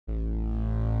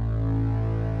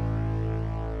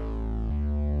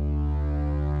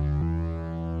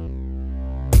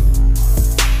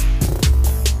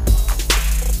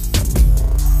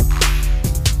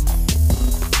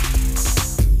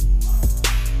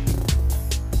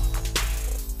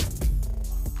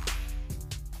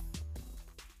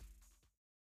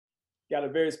got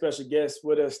a very special guest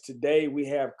with us today. We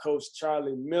have Coach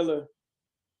Charlie Miller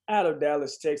out of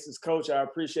Dallas, Texas. Coach, I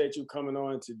appreciate you coming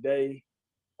on today.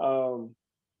 Um,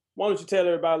 why don't you tell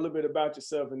everybody a little bit about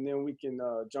yourself, and then we can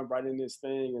jump right in this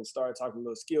thing and start talking a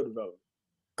little skill development.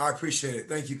 I appreciate it.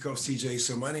 Thank you, Coach TJ.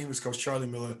 So my name is Coach Charlie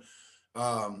Miller.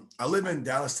 I live in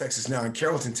Dallas, Texas now, in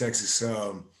Carrollton, Texas,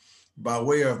 by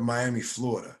way of Miami,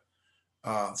 Florida.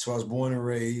 So I was born and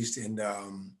raised, and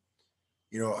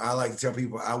I like to tell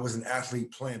people I was an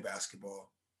athlete playing basketball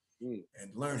Mm.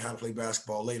 and learned how to play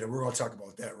basketball later. We're going to talk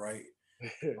about that, right?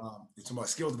 It's about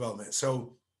skill development.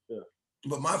 So, Yeah.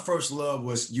 but my first love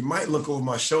was, you might look over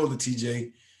my shoulder,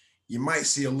 TJ. You might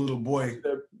see a little boy.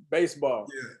 The baseball.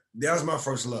 Yeah, that was my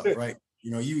first love, right?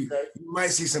 Okay. You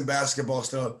might see some basketball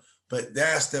stuff, but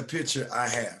that's the picture I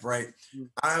have, right? Mm.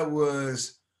 I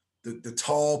was the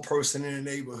tall person in the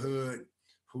neighborhood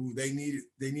who they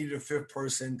needed a fifth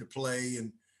person to play,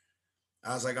 and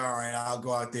I was like, all right, I'll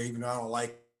go out there even though I don't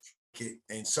like it.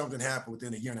 And something happened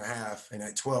within a year and a half, and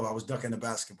at 12, I was ducking the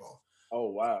basketball. Oh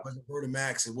It wow. wasn't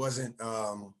Vertimax, it wasn't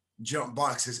jump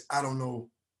boxes. I don't know,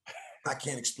 I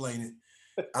can't explain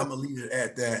it. I'm gonna leave it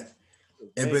at that.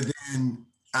 And Okay. but then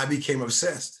I became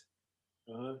obsessed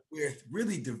Uh-huh. with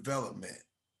really development,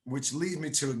 which leads me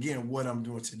to again what I'm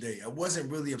doing today. I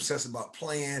wasn't really obsessed about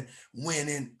playing,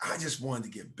 winning. I just wanted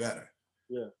to get better,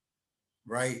 Yeah.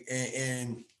 right?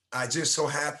 And I just so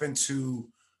happened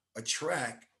to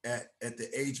attract at the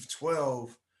age of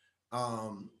 12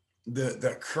 um,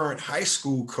 the current high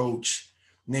school coach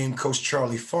named Coach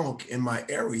Charlie Funk in my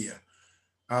area.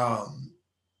 Um,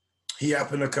 he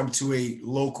happened to come to a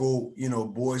local,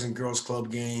 boys and girls club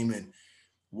game and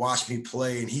watch me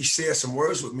play, and he shared some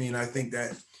words with me, and I think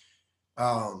that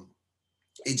um,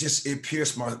 it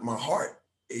pierced my heart.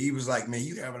 He was like, "Man,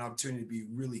 you have an opportunity to be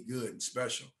really good and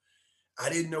special." I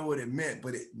didn't know what it meant,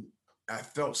 but I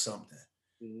felt something,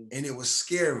 Mhm. and it was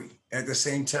scary. At the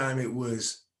same time, it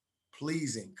was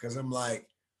pleasing because I'm like,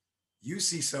 you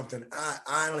see something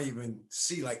I don't even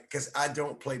see, like, because I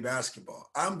don't play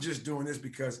basketball. I'm just doing this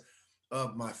because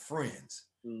of my friends,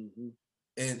 Mhm.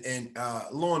 and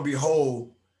lo and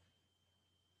behold,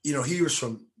 he was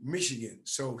from Michigan,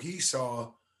 so he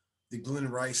saw the Glenn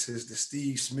Rices, the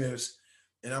Steve Smiths,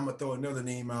 and I'm gonna throw another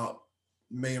name out.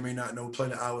 May or may not know,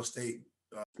 playing at Iowa State,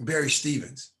 Barry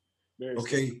Stevens. Very still.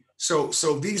 Okay,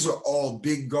 so these are all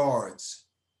big guards,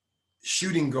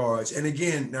 shooting guards, and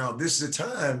again, now this is a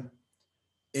time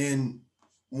in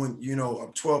when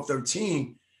I'm 12,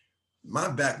 13, my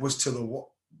back was to the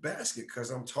basket because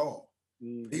I'm tall. He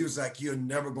Mhm. was like, "You're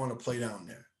never going to play down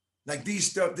there." Like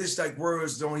this like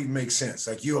words don't even make sense.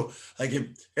 Like you'll like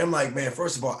it, I'm like, man,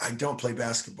 first of all, I don't play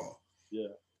basketball.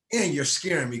 Yeah. And you're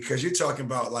scaring me because you're talking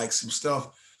about like some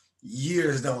stuff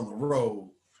years down the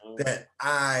road Uh-huh. that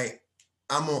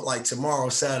I'm on, like tomorrow,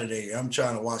 Saturday, I'm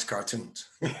trying to watch cartoons.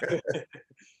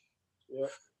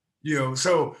 Yeah.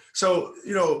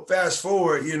 Fast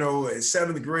forward, at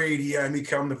seventh grade, he had me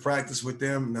come to practice with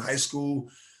them in high school,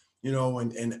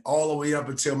 and all the way up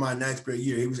until my ninth grade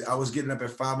year. I was getting up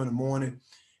at 5 in the morning.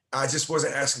 I just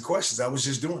wasn't asking questions. I was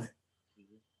just doing it.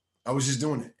 Mhm. I was just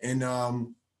doing it. And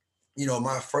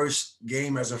my first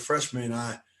game as a freshman,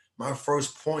 my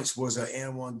first points was an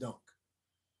and one dunk.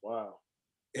 Wow.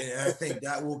 And I think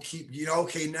that will keep,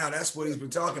 okay, now that's what he's been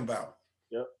talking about.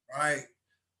 Yep. Right.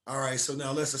 All right. So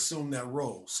now let's assume that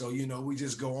role. So, we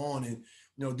just go on and,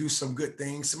 do some good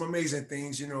things, some amazing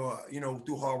things,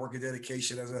 through hard work and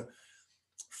dedication as a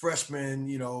freshman,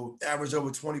 average over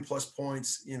 20 plus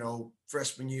points,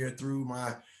 freshman year through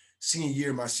my senior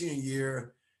year. My senior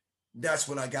year, that's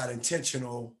when I got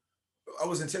intentional. I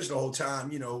was intentional the whole time,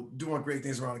 doing great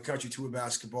things around the country too with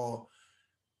basketball.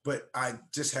 But I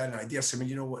just had an idea. So, I mean,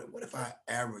 you know what if I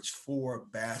average 4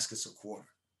 baskets a quarter?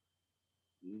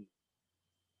 Mm.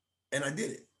 And I did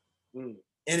it. Mm.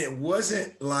 And it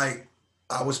wasn't like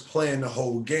I was playing the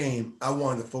whole game. I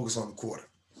wanted to focus on the quarter.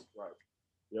 Right.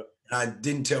 Yep. And I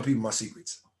didn't tell people my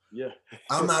secrets. Yeah.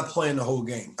 I'm not playing the whole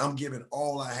game. I'm giving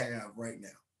all I have right now.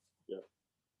 Yep.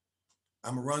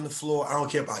 I'm gonna run the floor. I don't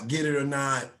care if I get it or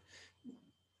not.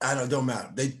 I don't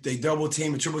matter. They double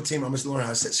team and triple team. I'm just learning how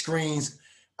to set screens.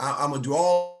 I'm gonna do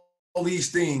all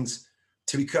these things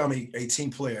to become a team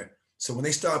player. So when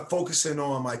they start focusing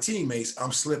on my teammates,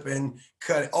 I'm slipping,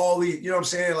 cutting all these, you know what I'm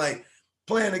saying? Like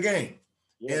playing the game.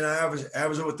 Yeah. And I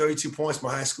averaged over 32 points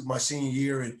my high school, my senior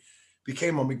year, and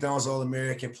became a McDonald's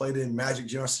All-American, played in Magic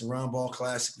Johnson Round Ball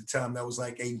Classic at the time. That was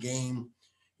like a game.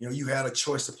 You had a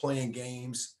choice to play in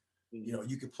games. Mhm.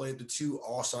 You could play the 2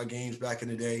 All-Star games back in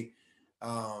the day.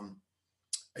 Um,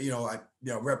 I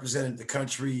represented the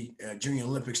country at Junior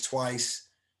Olympics twice.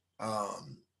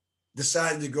 Um,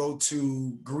 decided to go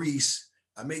to Greece.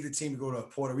 I made the team to go to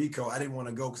Puerto Rico. I didn't want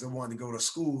to go because I wanted to go to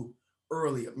school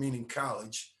early, meaning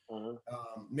college. Uh-huh.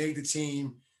 Made the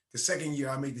team. The second year,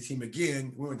 I made the team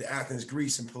again. We went to Athens,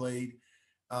 Greece, and played.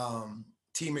 Um,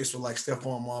 Teammates were like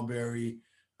Stephon Marbury,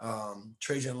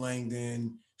 Trajan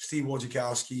Langdon, Steve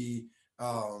Wojciechowski.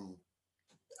 Um,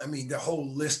 I mean, the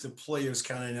whole list of players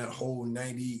kind of in that whole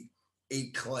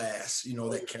 98 class, Oh,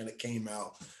 that kind of came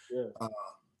out. yeah. Uh,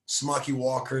 Smoky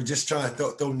Walker, just trying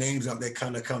to throw names out that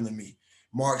kind of come to me.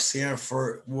 Mark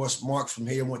Sanford was Mark from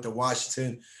here, went to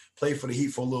Washington, played for the Heat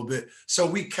for a little bit. So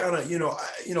we kind of,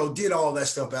 did all that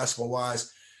stuff basketball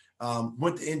wise.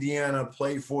 Went to Indiana,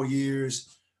 played 4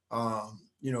 years.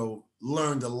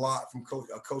 Learned a lot from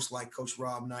a coach like Coach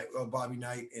Rob Knight, Bobby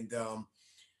Knight, and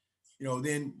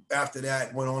then after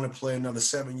that went on to play another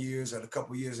 7 years, had a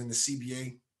couple years in the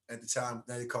CBA at the time.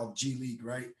 That they called G League,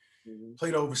 right? Mm-hmm.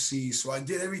 Played overseas. So I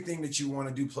did everything that you want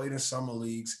to do, played in summer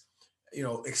leagues,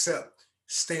 except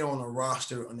stay on a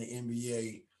roster on the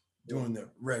NBA during the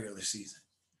regular season.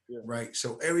 Yeah. Right.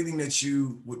 So everything that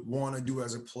you would want to do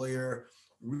as a player,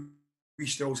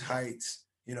 reach those heights,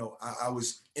 I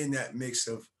was in that mix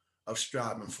of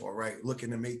striving for, right?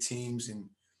 Looking to make teams and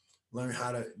learn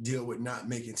how to deal with not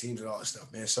making teams and all that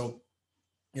stuff, man. So,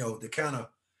 the kind of,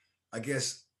 I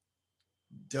guess,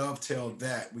 dovetail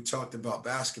that we talked about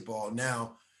basketball.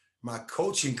 Now, my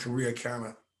coaching career kind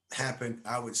of happened,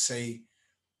 I would say,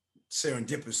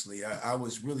 serendipitously. I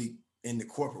was really in the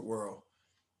corporate world.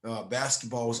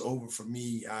 Basketball was over for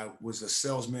me. I was a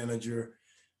sales manager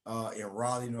in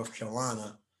Raleigh, North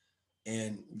Carolina,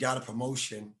 and got a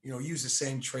promotion. Used the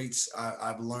same traits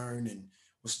I've learned, and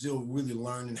was still really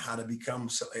learning how to become,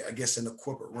 I guess, in the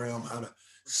corporate realm, how to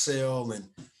sell and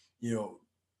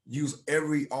use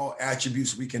all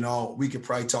attributes we could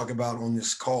probably talk about on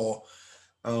this call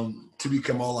to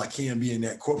become all I can be in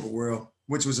that corporate world,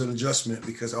 which was an adjustment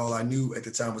because all I knew at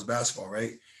the time was basketball,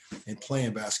 right? And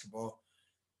playing basketball.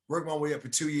 Worked my way up for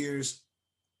 2 years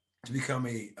to become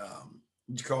a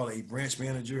branch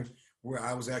manager, where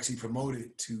I was actually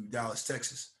promoted to Dallas,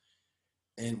 Texas.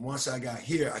 And once I got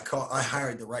here, I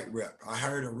hired the right rep. I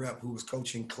hired a rep who was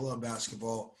coaching club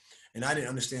basketball, and I didn't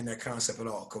understand that concept at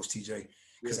all, Coach TJ,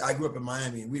 because I grew up in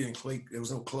Miami and we didn't play. There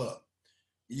was no club.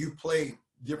 You play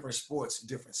different sports,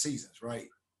 different seasons, right?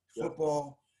 Yeah.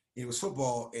 Football, it was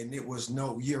football, and it was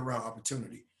no year-round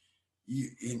opportunity.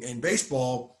 In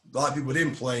baseball, a lot of people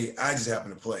didn't play. I just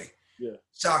happened to play. Yeah.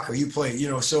 Soccer, you play,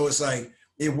 so it's like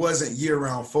it wasn't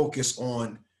year-round focus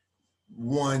on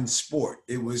one sport.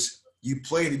 It was you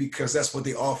played it because that's what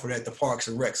they offered at the Parks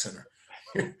and Rec Center.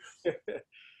 They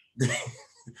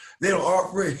don't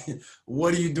offer it.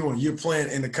 What are you doing? You're playing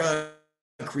in the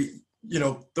concrete,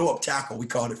 throw up tackle. We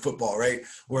called it football, right?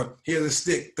 Or here's a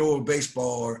stick, throw a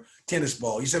baseball or tennis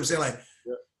ball. You see what I'm saying? Like,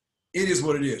 It is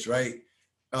what it is, right?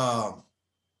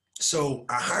 So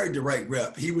I hired the right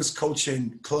rep. He was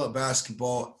coaching club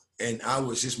basketball, and I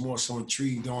was just more so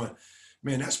intrigued on,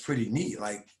 man, that's pretty neat.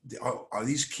 Like, are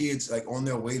these kids like on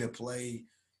their way to play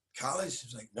college?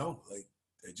 It's like, no, like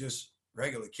they're just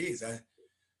regular kids. I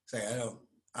say,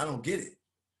 I don't get it.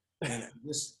 And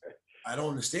I don't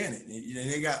understand it.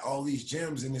 And they got all these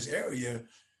gyms in this area,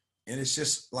 and it's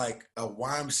just like a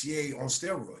YMCA on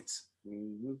steroids.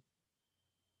 Mm-hmm.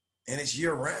 And it's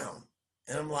year round.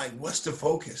 And I'm like, what's the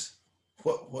focus?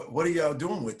 What are y'all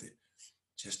doing with it?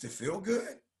 Just to feel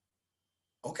good?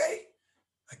 Okay,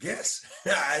 I guess.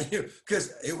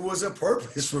 Because it was a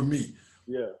purpose for me.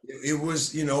 Yeah. It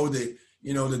was,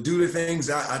 to do the things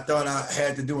I thought I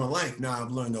had to do in life. Now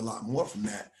I've learned a lot more from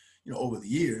that, over the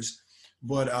years.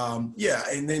 But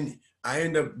and then I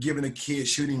end up giving a kid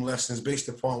shooting lessons based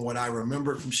upon what I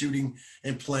remember from shooting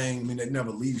and playing. I mean, it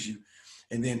never leaves you.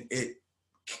 And then it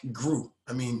grew.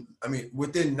 I mean,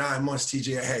 within 9 months,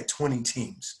 TJ, I had 20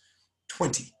 teams.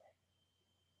 20.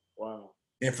 Wow.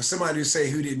 And for somebody to say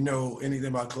who didn't know anything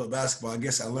about club basketball, I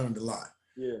guess I learned a lot.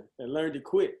 Yeah, and learned it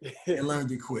quick. And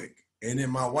learned it quick. And then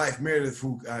my wife, Meredith,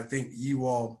 who I think you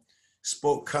all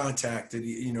contacted,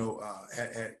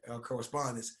 had our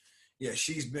correspondence. Yeah,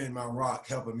 she's been my rock,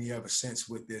 helping me ever since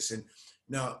with this. And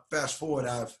now, fast forward,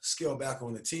 I've scaled back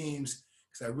on the teams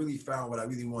because I really found what I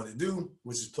really wanted to do,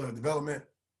 which is player development.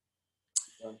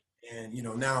 And,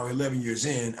 now 11 years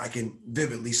in, I can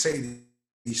vividly say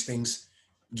these things,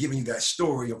 giving you that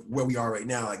story of where we are right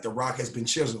now. Like the rock has been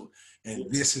chiseled. And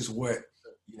this is what,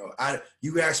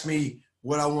 you ask me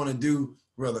what I want to do,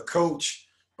 whether coach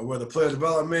or whether player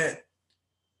development,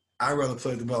 I'd rather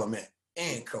player development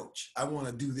and coach. I want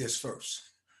to do this first.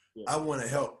 Yeah. I want to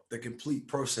help the complete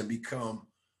person become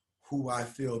who I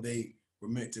feel they were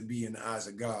meant to be in the eyes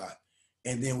of God.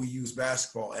 And then we use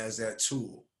basketball as that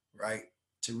tool, right?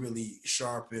 To really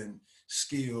sharpen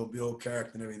skill, build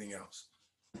character, and everything else.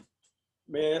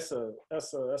 Man,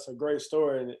 that's a great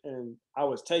story, and I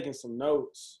was taking some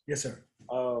notes. Yes, sir.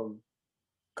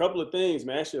 Couple of things,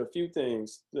 man. Actually, a few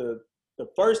things. The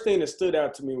first thing that stood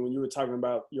out to me when you were talking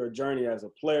about your journey as a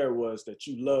player was that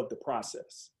you love the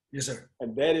process. Yes, sir.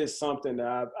 And that is something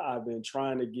that I've been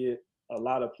trying to get a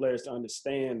lot of players to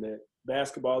understand, that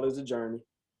basketball is a journey.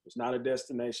 It's not a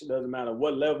destination. It doesn't matter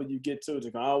what level you get to. It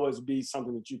can always be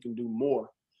something that you can do more.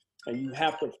 And you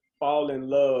have to fall in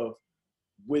love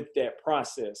with that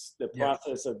process, the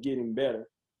process of getting better.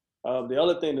 The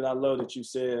other thing that I love that you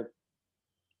said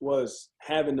was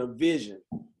having a vision,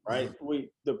 right?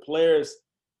 The players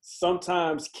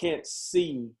sometimes can't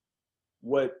see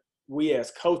what we as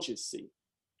coaches see.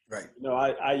 Right. You know,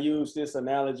 I use this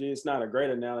analogy. It's not a great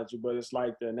analogy, but it's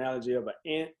like the analogy of an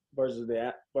ant versus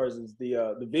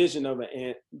the vision of an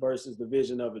ant versus the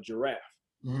vision of a giraffe.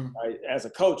 Mm-hmm. Right? As a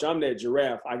coach, I'm that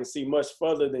giraffe. I can see much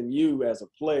further than you as a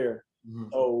player. Mm-hmm.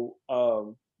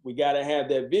 So we got to have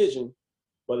that vision.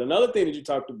 But another thing that you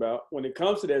talked about when it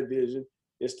comes to that vision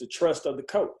is the trust of the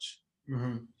coach.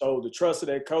 Mm-hmm. So the trust of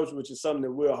that coach, which is something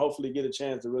that we'll hopefully get a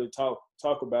chance to really talk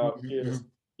about, is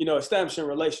establishing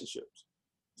relationships.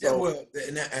 So, yeah, well,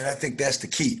 and I think that's the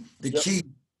key. The key,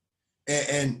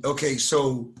 and okay,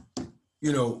 so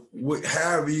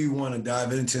however you want to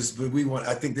dive into this, but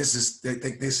I think this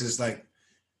is like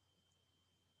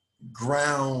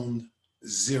ground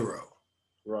zero.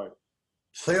 Right.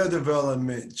 Player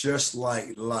development, just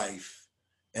like life,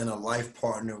 and a life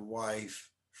partner, wife,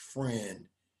 friend,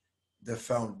 the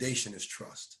foundation is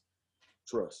trust.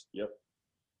 Trust. Yep.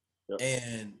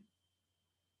 And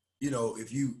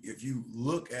if you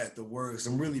look at the words,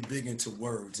 I'm really big into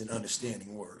words and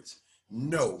understanding words.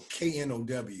 Know,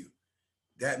 K-N-O-W,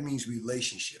 that means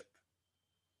relationship.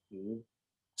 Mm-hmm.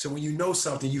 So when you know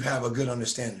something, you have a good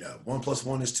understanding of. 1 +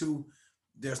 1 is 2.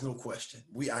 There's no question.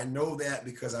 I know that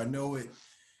because I know it,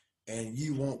 and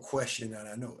you won't question that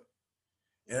I know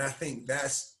it. And I think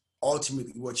that's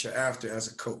ultimately what you're after as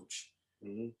a coach,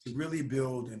 to really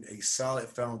build a solid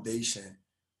foundation,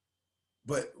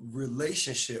 but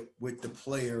relationship with the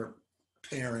player,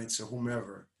 parents, or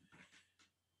whomever,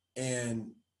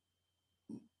 and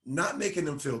not making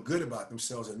them feel good about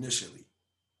themselves initially,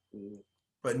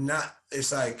 but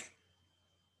it's like,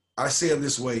 I say it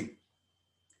this way,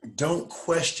 don't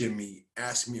question me,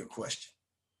 ask me a question.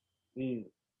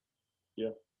 Yeah,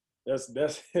 that's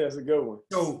a good one.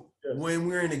 So when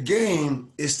we're in a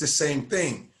game, it's the same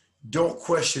thing. Don't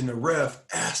question the ref,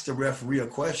 ask the referee a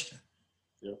question.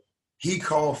 Yeah. He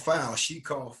called foul, she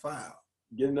called foul.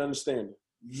 Get an understanding.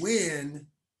 When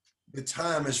the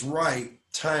time is right,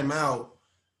 timeout,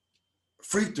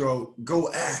 free throw,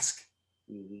 go ask.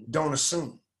 Don't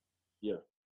assume. Yeah.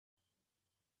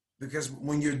 Because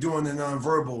when you're doing the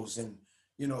nonverbals and,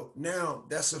 now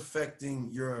that's affecting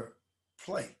your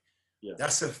play. Yeah.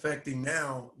 That's affecting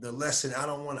now the lesson I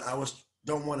don't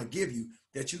want to give you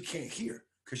that you can't hear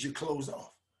because you're closed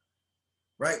off.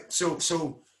 Right? So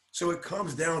it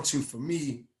comes down to, for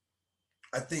me,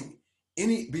 I think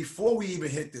before we even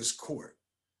hit this court,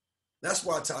 that's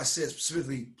why I said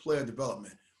specifically player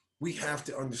development, we have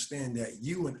to understand that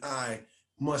you and I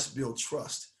must build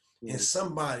trust in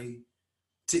somebody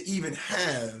to even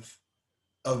have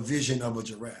a vision of a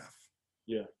giraffe.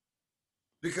 Yeah.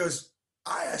 Because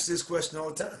I ask this question all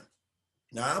the time.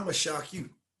 Now I'm gonna shock you,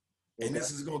 and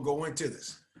this is gonna go into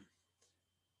this.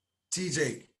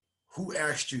 TJ, who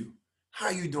asked you, how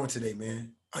you doing today,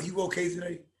 man? Are you okay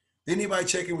today? Did anybody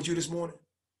check in with you this morning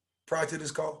prior to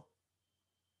this call?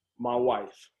 My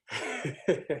wife.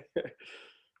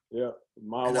 Yeah,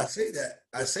 my wife.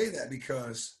 I say that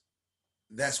because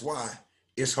that's why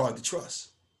it's hard to trust.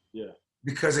 Yeah.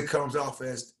 Because it comes off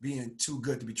as being too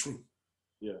good to be true.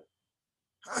 Yeah.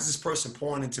 How's this person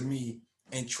pouring into me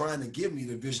and trying to give me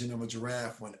the vision of a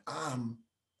giraffe when I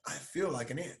feel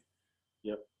like an ant?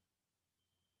 Yep.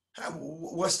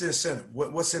 What's the incentive?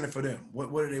 What's in it for them?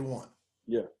 What do they want?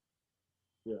 Yeah.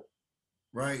 Yeah.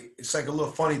 Right? It's like a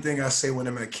little funny thing I say when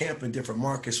I'm at camp in different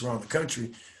markets around the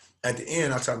country. At the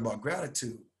end, I talk about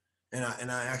gratitude. And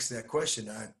I ask that question.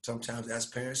 I sometimes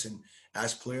ask parents and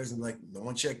ask players, and like, no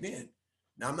one checked in.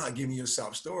 Now, I'm not giving you a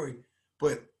sob story,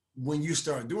 but when you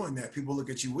start doing that, people look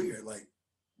at you weird. Like,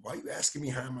 why are you asking me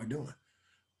how am I doing?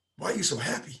 Why are you so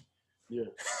happy? Yeah.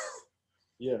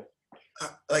 Yeah.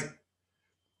 Like,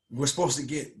 we're supposed to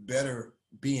get better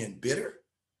being bitter.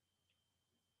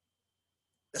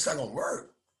 That's not gonna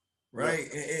work, right?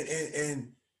 Yeah.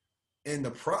 And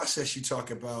the process you talk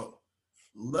about,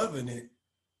 loving it,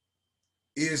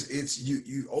 is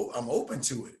I'm open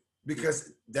to it,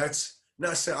 because that's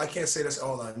not saying I can't say that's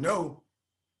all I know,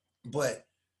 but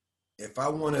if I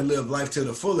want to live life to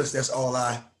the fullest, that's all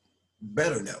I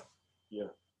better know. Yeah.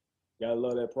 Gotta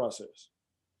love that process.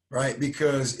 Right?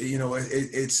 Because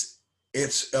it's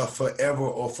a forever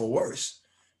or for worse.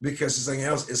 Because it's something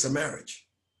else. It's a marriage.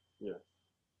 Yeah.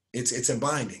 It's a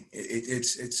binding.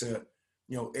 It's a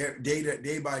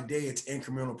day by day. It's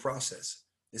incremental process.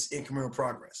 It's incremental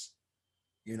progress.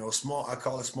 I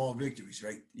call it small victories.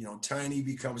 Right? Tiny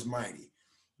becomes mighty.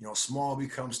 Small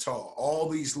becomes tall. All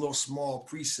these little small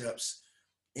precepts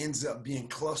ends up being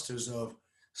clusters of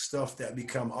stuff that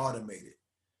become automated.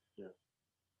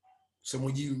 So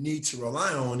when you need to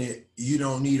rely on it, you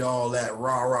don't need all that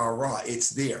rah, rah, rah.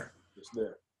 It's there. It's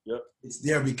there. Yep. It's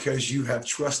there because you have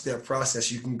trust that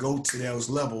process. You can go to those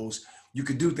levels. You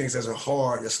can do things that are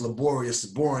hard, that's laborious,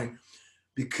 that's boring,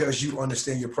 because you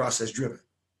understand your process driven.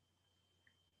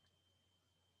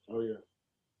 Oh yeah.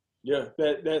 Yeah,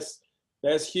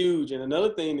 that's huge. And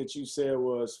another thing that you said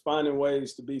was finding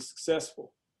ways to be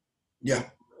successful. Yeah.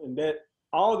 And that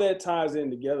all that ties in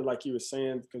together, like you were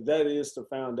saying, because that is the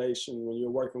foundation when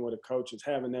you're working with a coach, is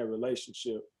having that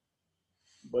relationship.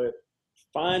 But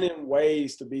finding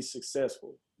ways to be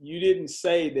successful. You didn't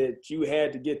say that you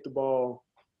had to get the ball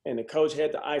and the coach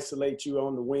had to isolate you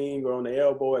on the wing or on the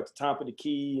elbow at the top of the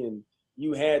key, and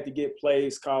you had to get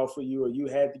plays called for you, or you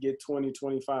had to get 20,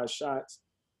 25 shots.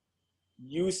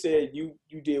 You said you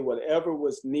did whatever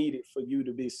was needed for you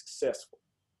to be successful.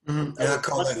 Mm-hmm. And I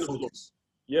call that focus.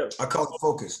 Yeah. I call it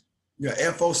focus. Yeah,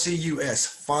 FOCUS,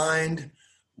 find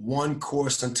one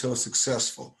course until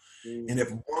successful. Mm-hmm. And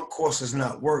if one course does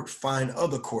not work, find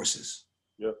other courses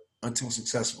until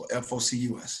successful,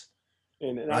 FOCUS.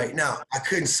 And right now, I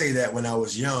couldn't say that when I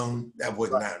was young. That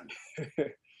would not,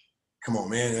 come on,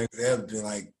 man, that would be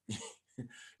like,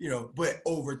 but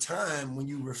over time, when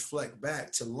you reflect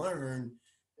back to learn,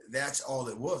 that's all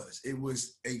it was. It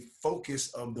was a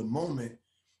focus of the moment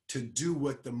to do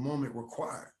what the moment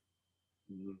required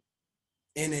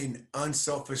in an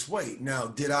unselfish way. Now,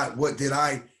 did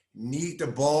I need the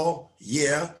ball?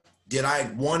 Yeah. Did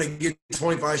I want to get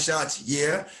 25 shots?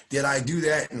 Yeah. Did I do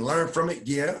that and learn from it?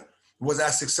 Yeah. Was I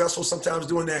successful sometimes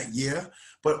doing that? Yeah.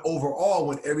 But overall,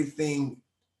 when everything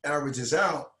averages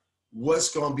out,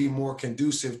 what's going to be more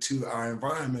conducive to our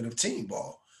environment of team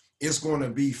ball? It's going to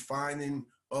be finding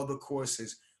other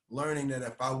courses, learning that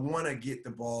if I want to get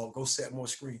the ball, go set more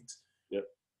screens. Yep.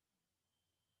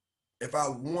 If I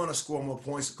want to score more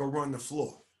points, go run the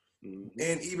floor. Mm-hmm.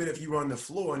 And even if you run the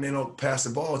floor and they don't pass the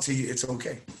ball to you, it's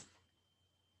okay.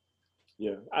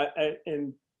 Yeah,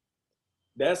 and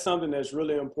that's something that's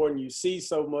really important. You see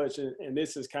so much, and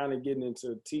this is kind of getting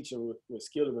into teaching with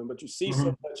skill development, but you see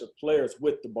so much of players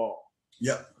with the ball.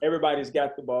 Yep. Everybody's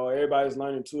got the ball. Everybody's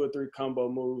learning 2 or 3 combo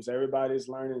moves. Everybody's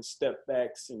learning step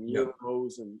backs and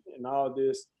euros and all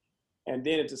this. And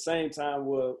then at the same time,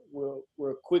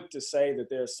 we're quick to say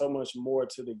that there's so much more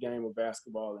to the game of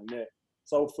basketball than that.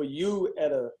 So for you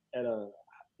at a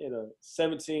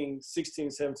 16,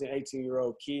 17,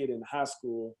 18-year-old kid in high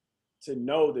school to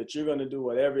know that you're going to do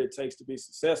whatever it takes to be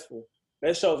successful,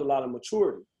 that shows a lot of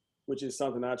maturity, which is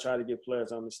something I try to get players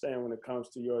to understand when it comes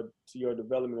to your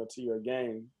development or to your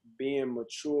game. Being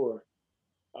mature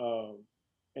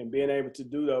and being able to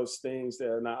do those things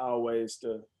that are not always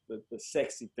the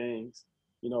sexy things,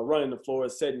 running the floor,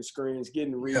 setting screens,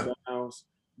 getting rebounds,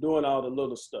 doing all the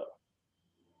little stuff.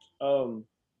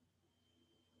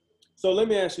 So let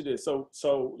me ask you this.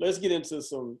 So let's get into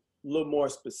some little more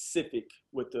specific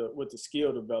with the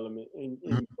skill development. In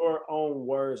your own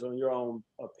words, or in your own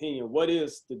opinion, what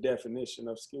is the definition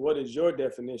of skill? What is your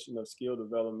definition of skill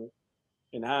development,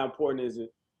 and how important is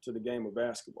it to the game of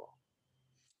basketball?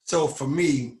 So for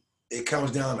me, it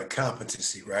comes down to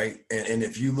competency, right? And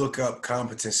if you look up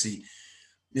competency,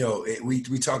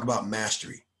 we talk about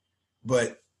mastery,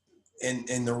 but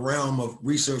in the realm of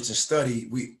research and study,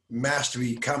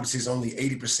 competency is only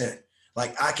 80%.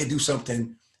 Like I can do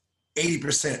something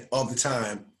 80% of the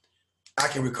time, I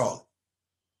can recall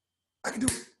it. I can do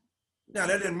it. Now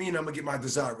that doesn't mean I'm gonna get my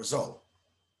desired result.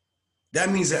 That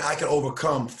means that I can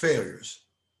overcome failures.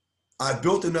 I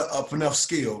built up enough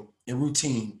skill and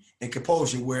routine and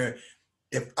composure where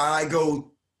if I'm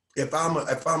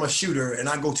a shooter and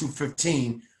I go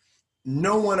 215,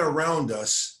 no one around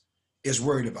us is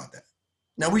worried about that.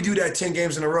 Now we do that 10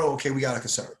 games in a row, okay, we got a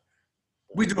concern.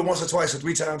 We do it once or twice or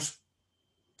 3 times.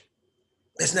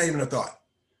 It's not even a thought.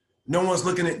 No one's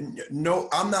looking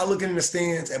I'm not looking in the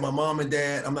stands at my mom and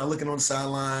dad. I'm not looking on the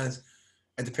sidelines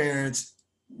at the parents.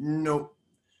 No.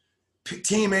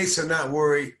 Teammates are not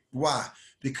worried. Why?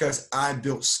 Because I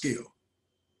built skill.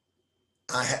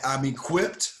 I'm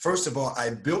equipped. First of all,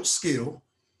 I built skill.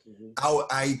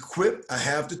 I equip, I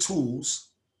have the tools,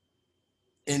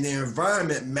 and the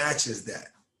environment matches that.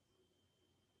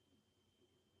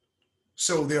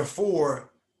 So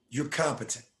therefore, you're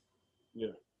competent.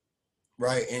 Yeah.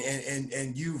 Right.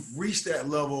 And you've reached that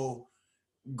level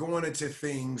going into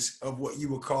things of what you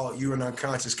would call you're an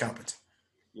unconscious competent.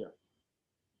 Yeah.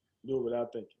 Do it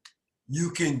without thinking. You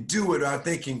can do it without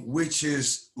thinking, which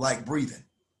is like breathing.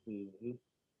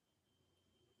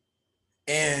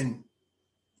 And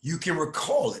you can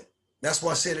recall it. That's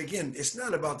why I said again, it's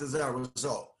not about the desired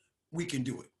result. We can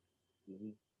do it.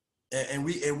 And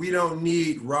we don't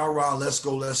need rah, let's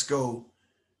go.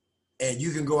 And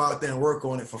you can go out there and work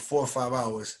on it for 4 or 5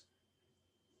 hours,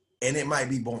 and it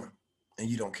might be boring, and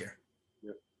you don't care.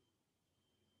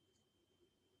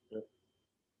 Yep.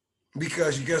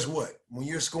 Because you guess what? When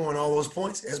you're scoring all those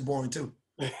points, it's boring too.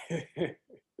 Yeah.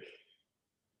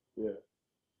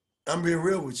 I'm being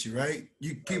real with you, right?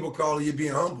 People call it you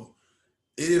being humble.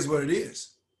 It is what it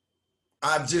is.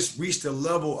 I've just reached a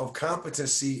level of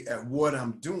competency at what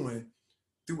I'm doing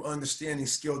through understanding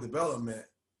skill development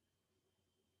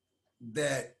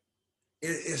that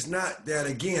it's not that,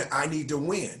 again, I need to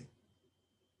win.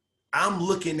 I'm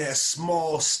looking at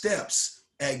small steps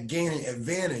at gaining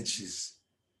advantages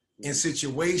in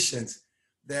situations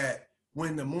that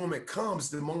when the moment comes,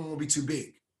 the moment won't be too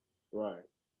big. Right.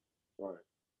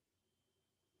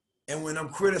 And when I'm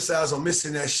criticized on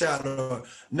missing that shot or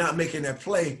not making that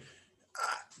play,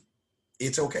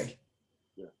 it's okay.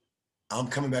 Yeah. I'm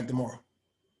coming back tomorrow.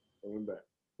 Coming back.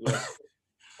 Yeah.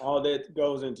 All that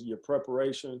goes into your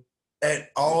preparation. And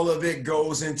all of it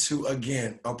goes into,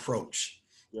 again, approach.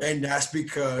 Yeah. And that's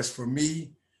because for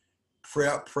me,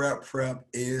 prep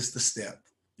is the step.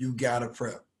 You gotta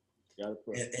prep.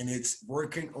 And it's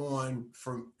working on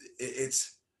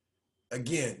it's,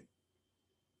 again,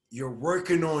 you're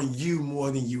working on you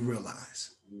more than you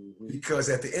realize. Because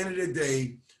at the end of the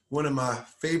day, one of my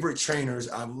favorite trainers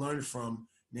I've learned from,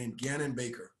 named Gannon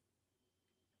Baker,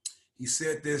 he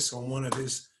said this on one of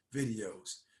his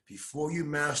videos: before you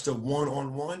master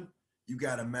one-on-one, you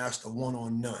got to master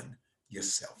one-on-none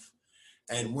yourself.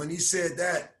 And when he said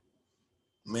that,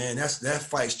 man, that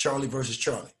fight's Charlie versus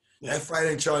Charlie. That fight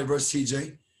ain't Charlie versus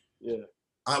TJ. Yeah.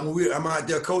 I'm out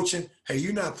there coaching. Hey,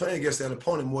 you're not playing against that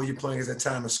opponent more. You're playing against that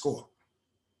time and score.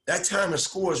 That time and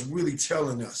score is really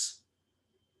telling us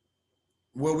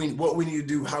what we need to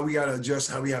do, how we got to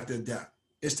adjust, how we have to adapt.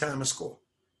 It's time and score.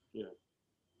 Yeah.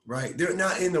 Right? They're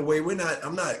not in the way.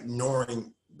 I'm not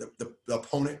ignoring the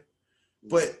opponent,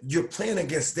 but you're playing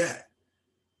against that.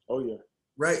 Oh, yeah.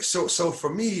 Right? So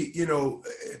for me,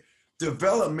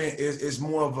 development is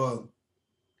more of a,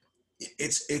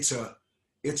 it's a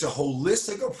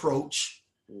holistic approach,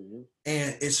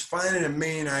 and it's finding the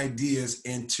main ideas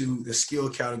into the skill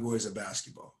categories of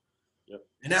basketball. Yep.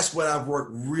 And that's what I've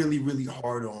worked really, really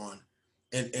hard on,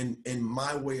 and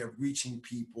my way of reaching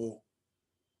people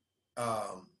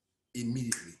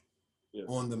immediately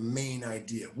on the main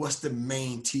idea. What's the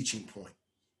main teaching point?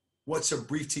 What's a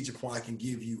brief teaching point I can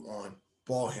give you on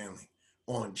ball handling,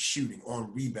 on shooting,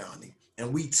 on rebounding?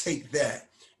 And we take that,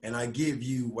 and I give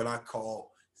you what I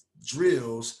call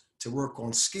drills to work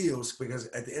on skills, because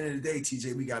at the end of the day,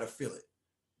 TJ, we got to feel it.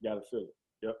 Got to feel it.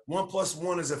 Yep. 1 +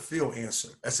 1 is a feel answer.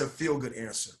 That's a feel good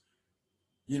answer.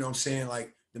 You know what I'm saying?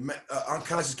 Like the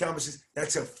unconscious competency,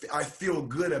 I feel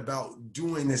good about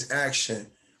doing this action.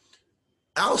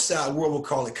 Outside world will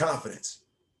call it confidence.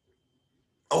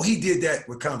 Oh, he did that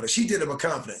with confidence. She did it with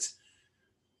confidence.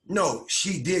 No,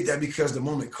 she did that because the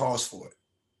moment calls for it.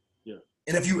 Yeah.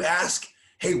 And if you ask,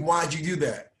 hey, why'd you do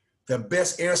that? The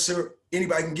best answer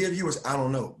anybody can give you is, I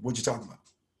don't know. What you talking about?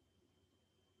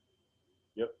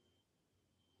 Yep.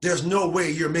 There's no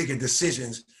way you're making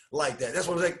decisions like that. That's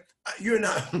what I'm like. You're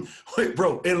not, wait,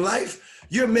 bro, in life,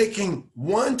 you're making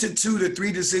 1 to 2 to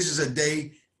 3 decisions a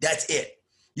day. That's it.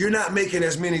 You're not making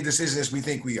as many decisions as we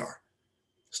think we are.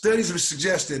 Studies have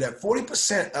suggested that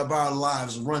 40% of our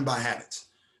lives run by habits.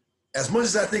 As much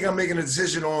as I think I'm making a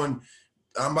decision on,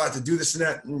 I'm about to do this and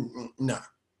that, no,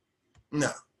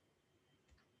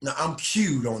 I'm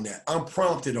cued on that. I'm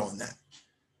prompted on that.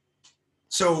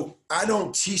 So I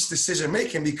don't teach decision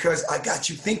making because I got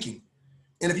you thinking.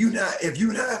 And if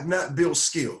you have not built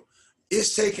skill,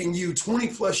 it's taking you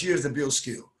 20+ years to build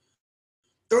skill,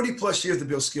 30+ years to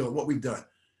build skill, what we've done.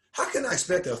 How can I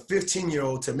expect a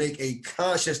 15-year-old to make a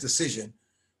conscious decision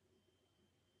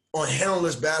on handling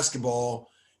this basketball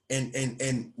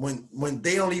and when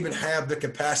they don't even have the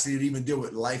capacity to even deal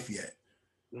with life yet?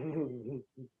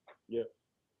 Yeah.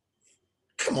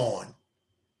 Come on.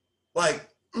 Like,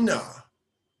 nah.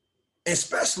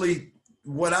 Especially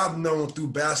what I've known through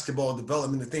basketball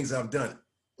development, the things I've done.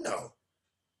 No,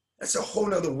 that's a whole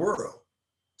nother world.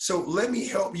 So let me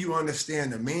help you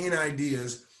understand the main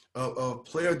ideas of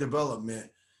player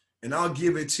development, and I'll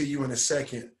give it to you in a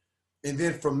second. And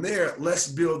then from there, let's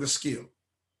build the skill.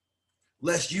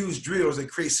 Let's use drills that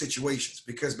create situations,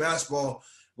 because basketball,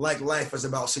 like life, is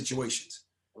about situations.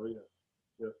 Oh, yeah.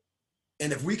 Yeah.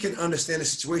 And if we can understand the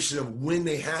situation of when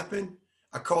they happen,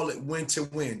 I call it win to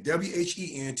win.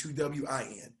 WHEN to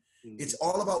WIN. It's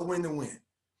all about win to win.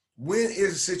 Win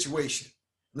is a situation.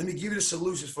 Let me give you the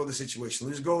solutions for the situation.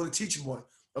 Let's go to the teaching point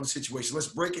of the situation. Let's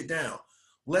break it down.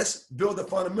 Let's build the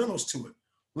fundamentals to it.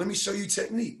 Let me show you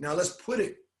technique. Now let's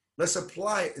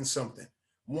apply it in something.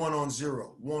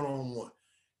 1-on-0, 1-on-1.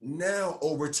 Now,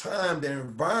 over time, the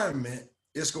environment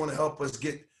is going to help us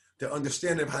get the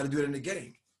understanding of how to do it in the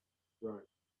game. Right.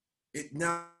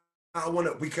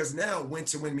 Because now win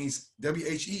to win means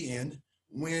WHEN,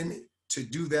 win to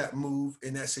do that move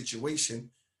in that situation,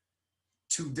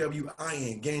 to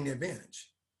WIN, gain the advantage.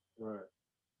 Right.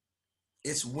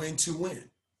 It's win to win.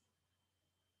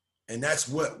 And that's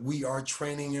what we are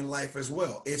training in life as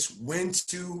well. It's when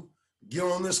to get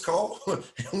on this call and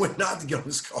when not to get on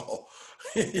this call.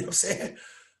 You know what I'm saying?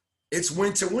 It's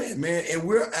win to win, man. And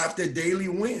we're after daily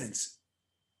wins.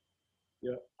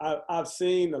 Yeah, I've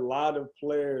seen a lot of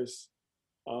players,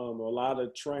 a lot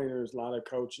of trainers, a lot of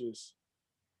coaches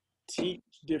teach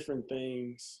different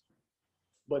things,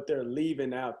 but they're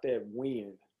leaving out that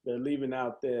win. They're leaving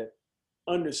out that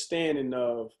understanding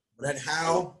of that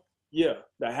how. Yeah,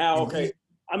 the how. Okay,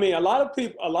 I mean, a lot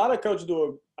of coaches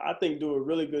do a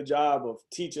really good job of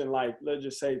teaching, like, let's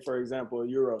just say, for example, a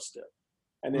Euro step,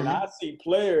 and then I see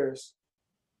players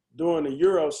doing a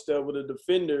Euro step with a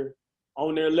defender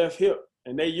on their left hip,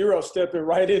 and they Euro stepping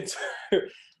right into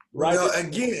right. Well,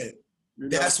 again,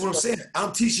 that's what I'm saying.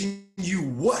 I'm teaching you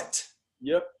what.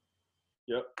 Yep.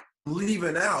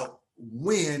 Leaving out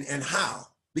when and how,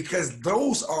 because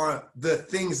those are the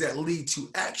things that lead to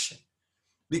action,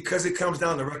 because it comes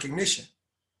down to recognition.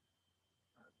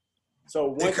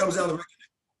 So it comes down to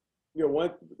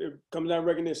recognition. It comes down to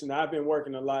recognition. I've been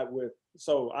working a lot with,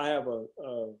 so I have a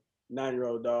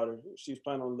 9-year-old daughter. She's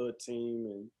playing on a little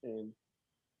team, and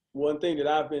one thing that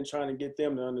I've been trying to get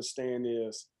them to understand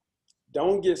is,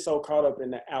 don't get so caught up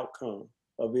in the outcome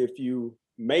of if you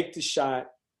make the shot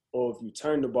or if you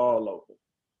turn the ball over.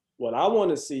 What I want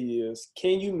to see is,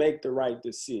 can you make the right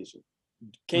decision?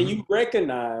 Can you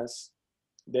recognize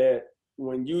that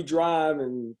when you drive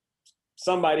and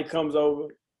somebody comes over,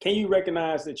 can you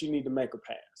recognize that you need to make a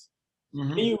pass?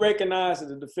 Can you recognize that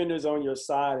the defender's on your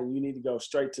side and you need to go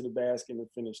straight to the basket and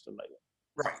finish the layup?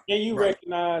 Right. Can you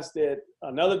recognize that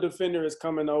another defender is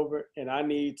coming over and I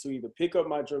need to either pick up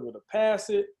my dribble to pass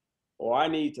it, or I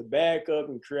need to back up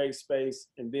and create space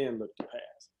and then look to pass?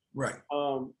 Right.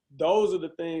 Those are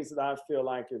the things that I feel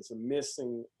like is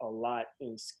missing a lot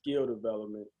in skill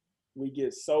development. We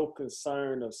get so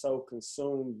concerned or so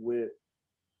consumed with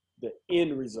the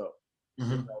end result. You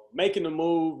know, making a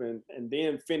move and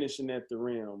then finishing at the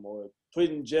rim, or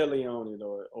putting jelly on it,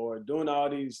 or doing all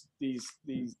these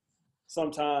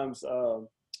sometimes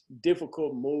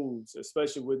difficult moves,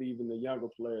 especially with even the younger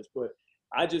players. But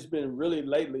I just been really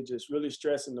lately just really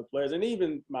stressing the players, and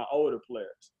even my older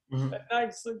players, that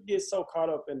not get so caught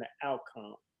up in the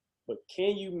outcome, but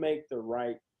can you make the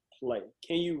right play?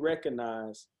 Can you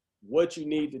recognize what you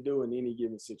need to do in any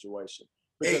given situation?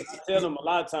 Because I tell them a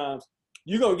lot of times,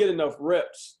 you're going to get enough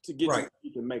reps to get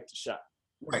you can make the shot.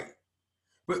 Right.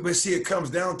 But see, it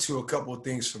comes down to a couple of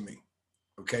things for me,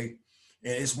 okay?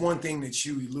 And it's one thing that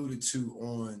you alluded to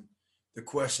on the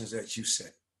questions that you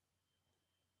said.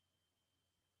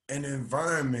 An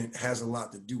environment has a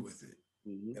lot to do with it.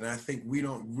 And I think we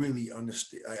don't really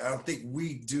understand. I don't think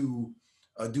we do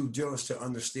due diligence to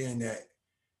understand that,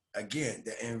 again,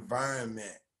 the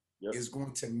environment is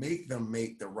going to make them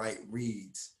make the right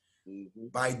reads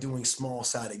by doing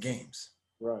small-sided games.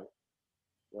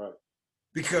 Right.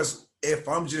 Because if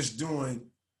I'm just doing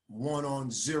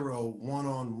 1-on-0,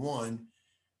 1-on-1,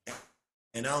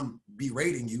 and I'm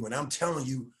berating you and I'm telling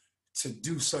you to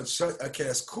do such, okay,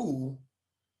 that's cool.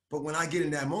 But when I get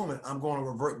in that moment, I'm going to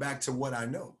revert back to what I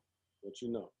know. What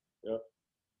you know. Yep.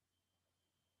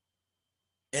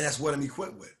 And that's what I'm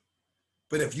equipped with.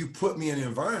 But if you put me in an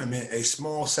environment, a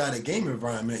small-sided game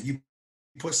environment, you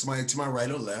put somebody to my right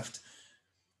or left,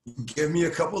 you give me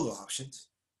a couple of options.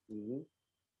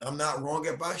 I'm not wrong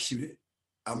if I shoot it.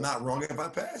 I'm not wrong if I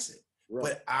pass it.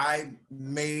 But I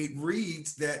made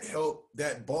reads that help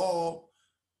that ball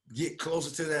get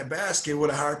closer to that basket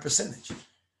with a higher percentage.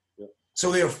 So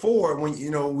therefore,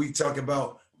 when we talk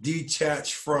about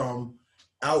detach from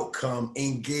outcome,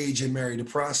 engage and marry the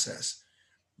process.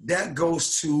 That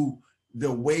goes to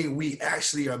the way we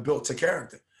actually are built to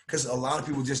character, because a lot of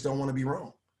people just don't want to be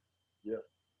wrong. Yeah.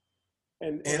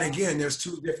 And again, there's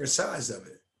two different sides of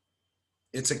it.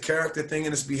 It's a character thing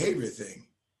and it's a behavior thing.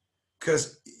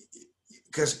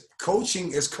 Because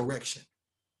coaching is correction.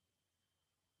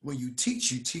 When you teach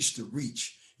the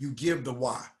reach. You give the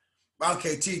why.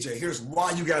 Okay, TJ, here's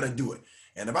why you got to do it.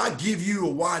 And if I give you a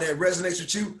why that resonates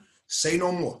with you, say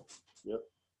no more. Yep.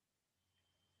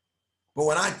 But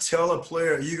when I tell a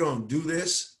player, you're going to do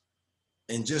this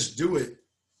and just do it.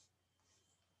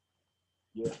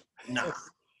 Yeah. Nah.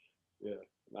 Yeah.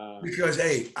 Nah. Because,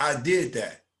 hey, I did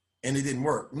that and it didn't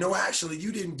work. No, actually,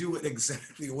 you didn't do it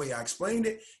exactly the way I explained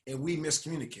it, and we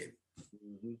miscommunicated.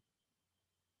 Mm-hmm.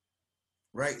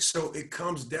 Right? So it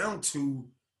comes down to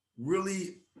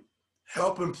really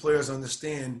helping players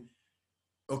understand,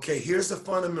 okay, here's the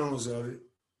fundamentals of it.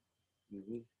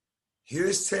 Mm-hmm.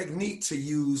 Here's technique to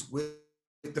use with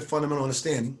the fundamental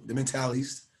understanding, the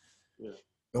mentalities,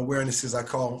 awarenesses I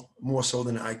call more so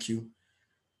than the IQ.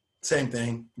 Same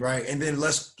thing, right? And then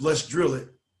let's drill it,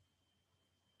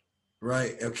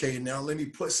 right? Okay, now let me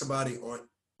put somebody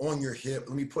on your hip.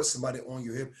 Let me put somebody on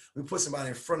your hip. Let me put somebody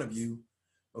in front of you,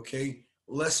 okay?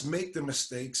 Let's make the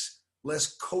mistakes.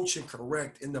 Let's coach and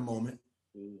correct in the moment,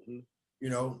 you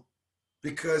know,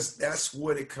 because that's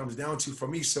what it comes down to for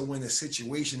me. So when the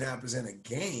situation happens in a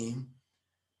game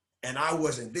and I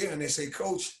wasn't there and they say,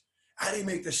 Coach, I didn't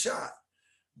make the shot,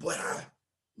 but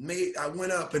I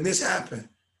went up and this happened.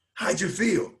 How'd you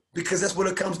feel? Because that's what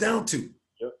it comes down to.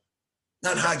 Yep.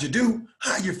 Not how'd you do,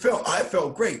 how you felt. I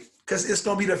felt great, because it's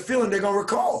going to be the feeling they're going to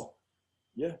recall.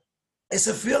 Yeah. It's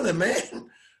a feeling, man.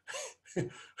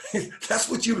 That's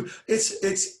what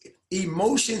it's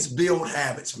emotions build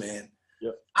habits, man.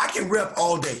 Yep. I can rep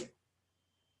all day.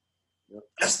 Yep.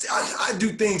 I do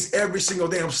things every single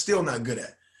day I'm still not good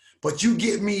at. But you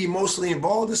get me emotionally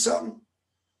involved in something,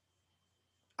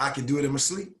 I can do it in my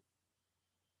sleep.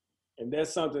 And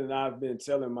that's something that I've been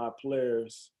telling my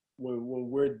players when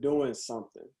we're doing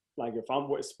something. Like if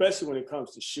I'm, especially when it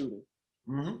comes to shooting,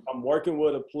 I'm working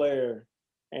with a player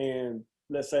and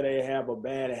let's say they have a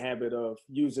bad habit of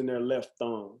using their left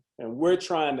thumb, and we're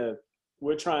trying to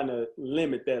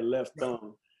limit that left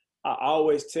thumb. I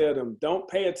always tell them, don't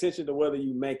pay attention to whether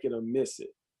you make it or miss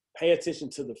it. Pay attention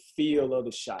to the feel of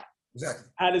the shot. Exactly.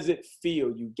 How does it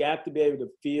feel? You got to be able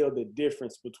to feel the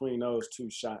difference between those two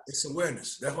shots. It's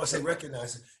awareness. That's why I say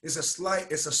recognize it. It's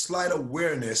a slight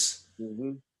awareness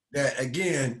that,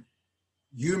 again,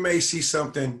 you may see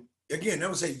something. Again, I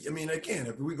would say, again,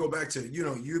 if we go back to,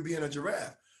 you being a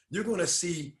giraffe, you're going to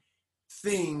see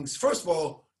things. First of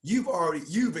all,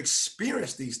 you've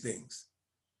experienced these things.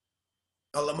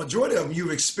 A majority of them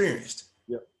you've experienced.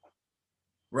 Yep.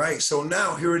 Right? So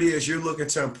now here it is. You're looking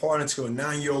to impart into a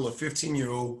 9-year-old or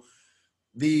 15-year-old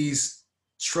these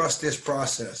trust this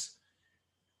process.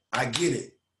 I get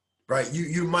it. Right?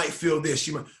 You might feel this.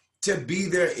 You might, to be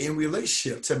there in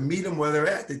relationship, to meet them where they're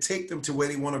at, to take them to where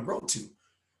they want to grow to.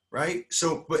 Right?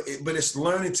 So, but it's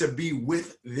learning to be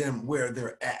with them where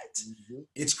they're at.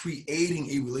 It's creating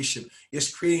a relationship.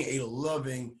 It's creating a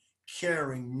loving,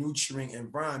 caring, nurturing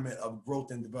environment of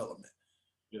growth and development.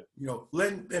 Yeah.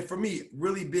 And for me,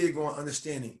 really big on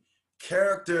understanding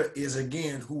character is,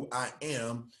 again, who I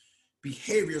am.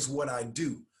 Behavior is what I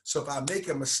do. So if I make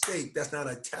a mistake, that's not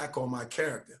an attack on my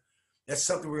character. That's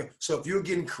something so if you're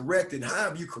getting corrected,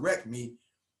 however you correct me,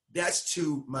 that's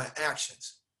to my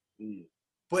actions.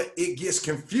 But it gets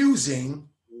confusing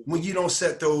when you don't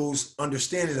set those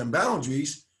understandings and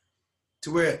boundaries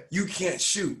to where you can't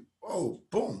shoot. Oh,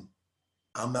 boom.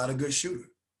 I'm not a good shooter.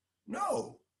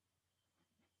 No.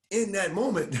 In that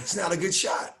moment, that's not a good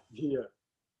shot.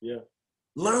 Yeah.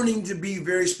 Learning to be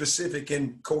very specific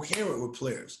and coherent with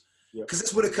players, because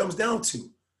that's what it comes down to.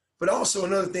 But also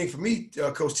another thing for me,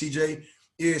 Coach TJ,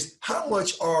 is how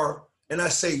much and I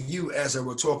say you as a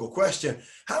rhetorical question,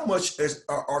 how much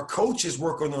are coaches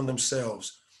working on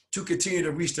themselves to continue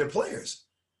to reach their players?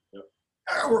 Yep.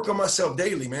 I work on myself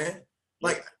daily, man.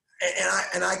 Like,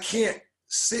 and I can't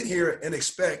sit here and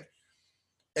expect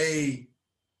a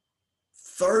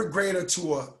 3rd grader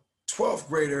to a 12th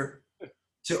grader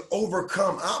to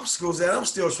overcome obstacles that I'm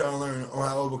still trying to learn on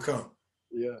how to overcome.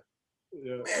 Yeah.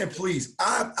 Man, please.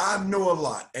 I know a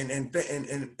lot and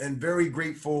very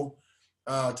grateful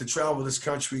to travel this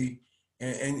country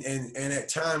and at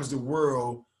times the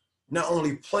world, not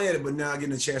only playing it, but now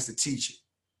getting a chance to teach it.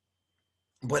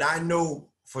 But I know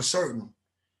for certain,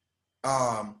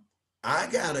 I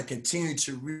gotta continue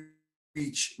to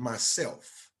reach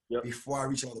myself before I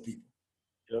reach other people.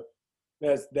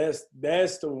 That's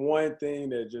the one thing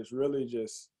that just really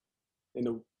just, in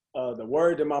the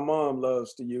word that my mom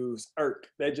loves to use, irk.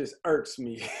 That just irks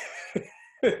me.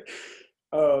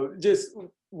 Just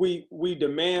we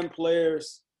demand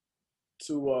players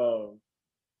to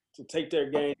take their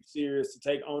game serious, to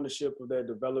take ownership of their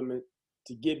development,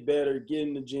 to get better, get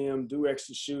in the gym, do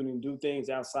extra shooting, do things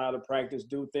outside of practice,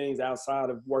 do things outside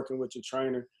of working with your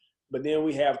trainer. But then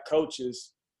we have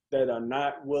coaches that are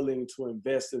not willing to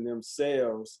invest in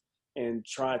themselves and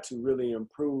try to really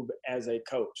improve as a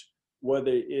coach,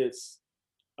 whether it's,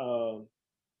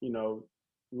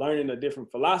 learning a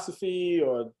different philosophy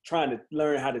or trying to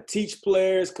learn how to teach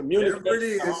players, communicate. Whatever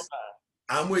it is,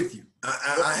 I'm with you.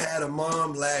 I had a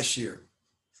mom last year,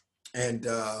 and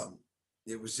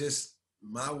it was just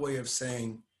my way of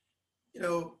saying,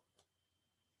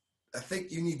 I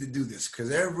think you need to do this,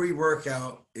 because every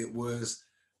workout, it was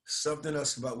something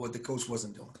else about what the coach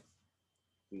wasn't doing.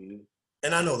 Mm-hmm.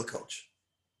 And I know the coach.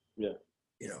 Yeah.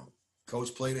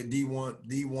 Coach played at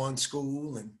D1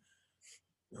 school, and,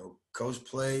 coach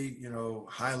played,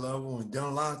 high level and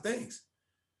done a lot of things.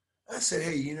 I said,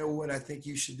 hey, you know what I think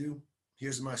you should do?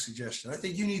 Here's my suggestion. I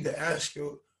think you need to ask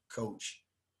your coach,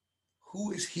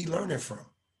 who is he learning from?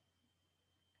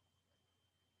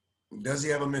 Does he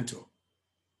have a mentor?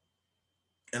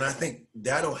 And I think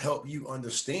that'll help you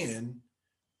understand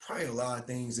probably a lot of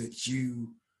things that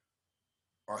you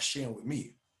are sharing with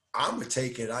me. I'm going to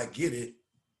take it, I get it,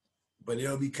 but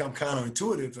it'll become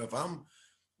counterintuitive if I'm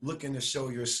looking to show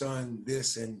your son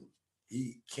this and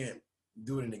he can't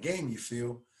do it in the game, you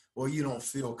feel, or you don't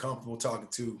feel comfortable talking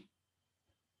to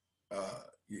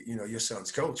your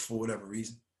son's coach for whatever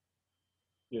reason.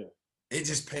 Yeah. It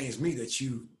just pains me that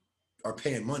you are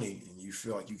paying money and you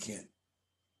feel like you can't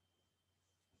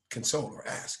consult or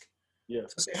ask. Yeah.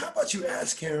 So say, how about you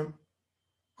ask him,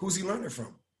 who's he learning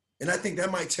from? And I think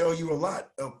that might tell you a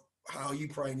lot of how you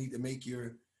probably need to make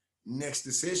your next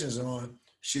decisions on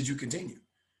should you continue.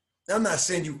 Now, I'm not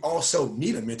saying you also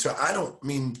need a mentor.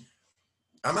 I'm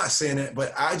not saying that,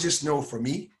 but I just know for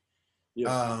me,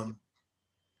 yeah.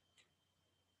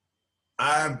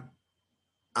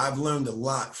 I've learned a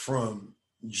lot from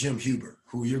Jim Huber,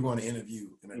 who you're going to interview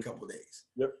in a couple of days.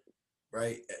 Yep.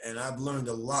 Right. And I've learned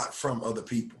a lot from other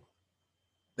people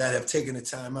that have taken the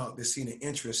time out to see an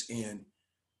interest in,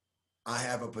 I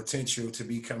have a potential to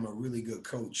become a really good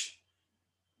coach,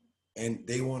 and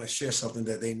they want to share something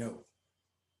that they know.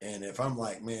 And if I'm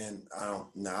like, man,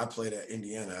 I played at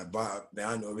Indiana, now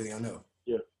I know everything I know.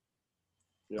 Yeah.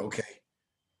 Okay.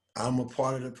 I'm a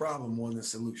part of the problem more than the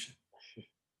solution.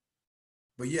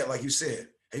 But yeah, like you said,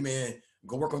 hey man,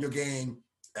 go work on your game,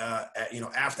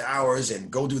 after hours, and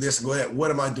go do this and go that.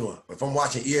 What am I doing? If I'm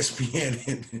watching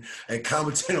ESPN and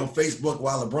commenting on Facebook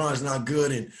while LeBron's not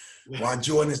good and while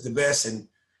Jordan is the best, and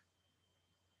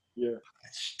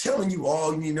telling you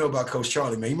all you need to know about Coach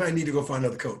Charlie, man, you might need to go find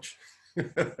another coach.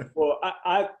 Well,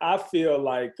 I feel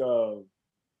like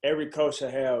every coach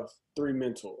should have three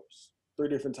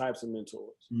different types of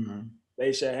mentors. Mm-hmm.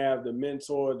 They should have the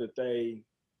mentor that they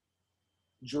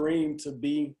dream to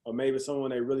be, or maybe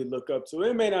someone they really look up to.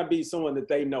 It may not be someone that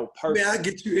they know personally. Man, I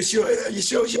get you. It's yours. You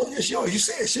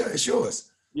say it's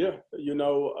yours. Yeah,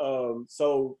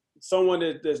 so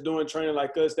someone that's doing training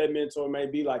like us, that mentor may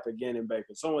be like a Gannon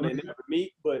Baker, someone they never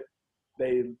meet, but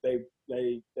they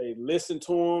listen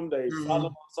to them, they follow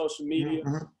them on social media.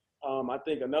 I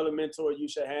think another mentor you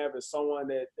should have is someone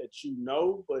that you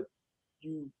know, but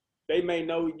you may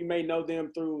know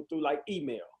them through like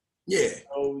email. Yeah.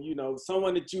 So,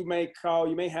 someone that you may call,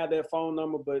 you may have their phone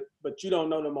number, but you don't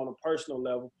know them on a personal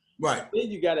level. Right. Then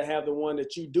you got to have the one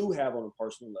that you do have on a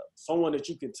personal level, someone that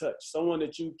you can touch, someone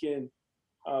that you can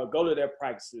go to their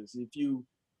practices. If you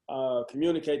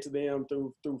communicate to them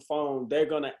through phone, they're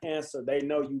going to answer. They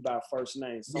know you by first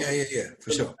name. Yeah,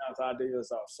 for sure.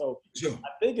 Ideas off. So sure. I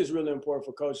think it's really important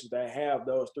for coaches to have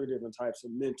those three different types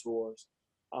of mentors,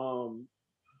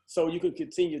 so you can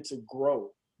continue to grow.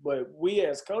 But we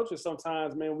as coaches,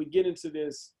 sometimes, man, we get into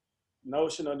this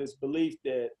notion or this belief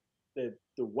that the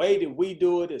way that we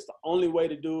do it is the only way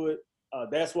to do it.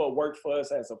 That's what worked for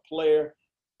us as a player.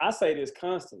 I say this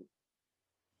constantly.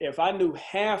 If I knew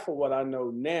half of what I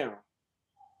know now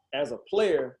as a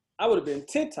player, I would have been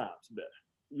 10 times better,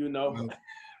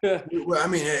 Well, I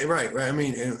mean, right. I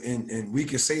mean, and we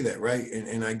can say that, right?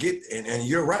 And I get, and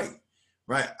you're right.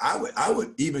 Right. I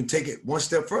would even take it one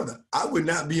step further. I would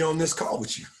not be on this call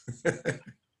with you.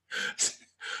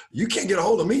 You can't get a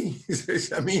hold of me.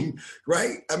 I mean,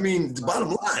 right? I mean, the bottom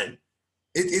line,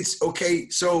 it's okay.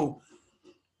 So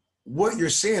what you're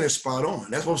saying is spot on.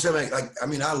 That's what I'm saying. Like, I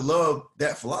mean, I love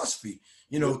that philosophy.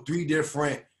 Three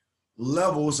different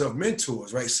levels of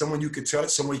mentors, right? Someone you could touch,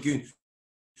 someone you can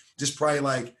just probably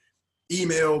like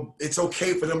email. It's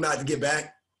okay for them not to get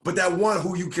back. But that one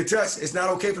who you could touch, it's not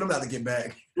okay for them not to get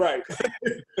back. Right.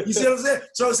 You see what I'm saying?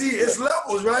 So see, it's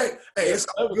levels, right? Hey, it's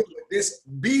all good. This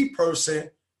B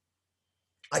person,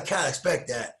 I kind of expect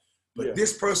that. But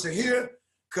this person here,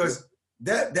 because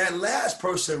that last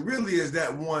person really is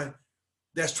that one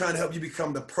that's trying to help you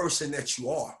become the person that you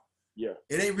are. Yeah.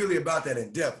 It ain't really about that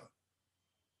endeavor.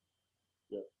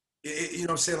 Yeah. You know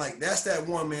what I'm saying? Like, that's that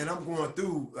one, man, I'm going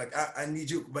through, like, I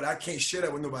need you, but I can't share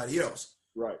that with nobody else.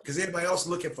 Right. Because everybody else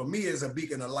looking for me as a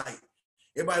beacon of light.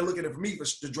 Everybody looking for me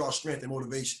to draw strength and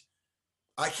motivation.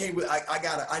 I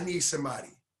need somebody,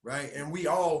 right? And we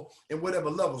all, in whatever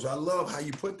levels, I love how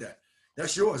you put that.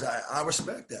 That's yours. I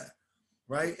respect that,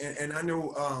 right? And I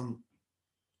know,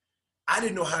 I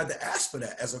didn't know how to ask for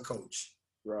that as a coach.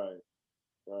 Right,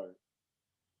 right.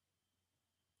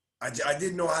 I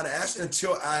didn't know how to ask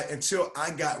until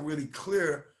I got really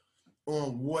clear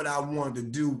on what I wanted to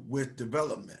do with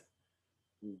development.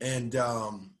 And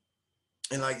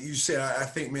like you said, I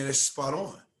think, man, it's spot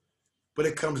on. But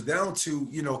it comes down to,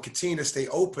 continue to stay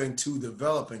open to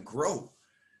develop and grow.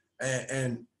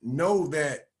 And know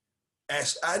that,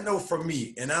 as I know for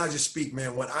me, and I'll just speak,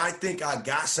 man, when I think I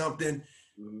got something,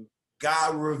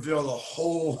 God will reveal a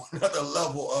whole another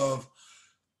level of,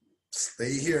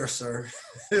 stay here, sir.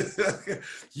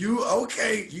 You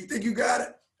okay? You think you got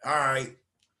it? All right.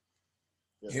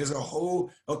 Yeah. Here's a whole,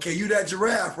 okay, you that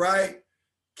giraffe, right?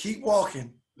 Keep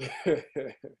walking.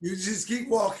 You just keep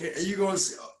walking and you're going to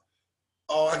see,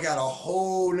 oh, I got a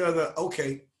whole nother,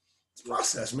 okay. It's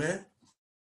process, man.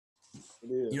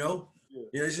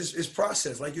 It's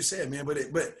process, like you said, man.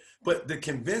 But the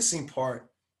convincing part,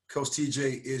 Coach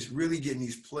TJ, is really getting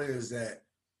these players that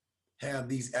have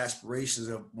these aspirations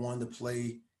of wanting to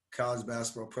play college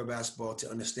basketball, pro basketball,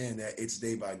 to understand that it's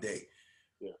day by day.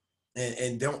 Yeah.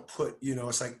 And don't put,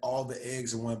 it's like all the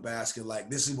eggs in one basket. Like,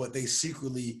 this is what they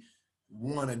secretly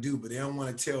want to do, but they don't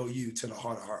want to tell you to the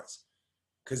heart of hearts.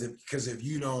 Because if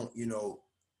you don't, if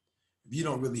you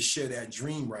don't really share that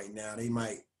dream right now, they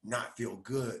might not feel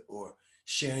good or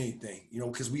share anything,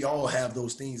 because we all have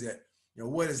those things that,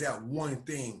 what is that one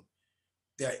thing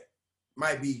that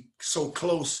might be so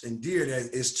close and dear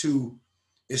that is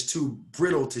too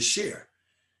brittle to share.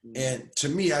 And to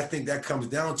me, I think that comes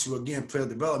down to, again, player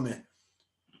development.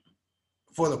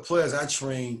 For the players I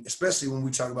train, especially when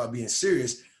we talk about being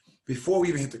serious, before we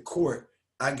even hit the court,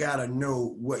 I gotta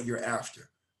know what you're after,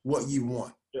 what you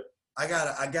want. Yep. I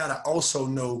gotta also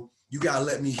know, you gotta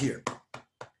let me hear.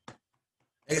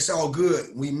 It's all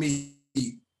good. We meet.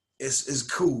 It's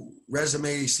cool.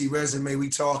 Resume, we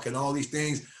talk and all these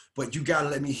things, but you gotta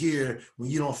let me hear when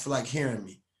you don't feel like hearing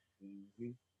me.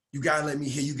 Mm-hmm. You gotta let me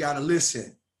hear. You gotta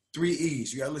listen. 3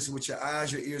 E's. You gotta listen with your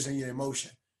eyes, your ears, and your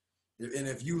emotion. And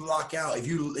if you lock out, if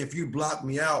you block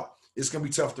me out, it's gonna be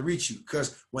tough to reach you.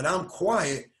 Because when I'm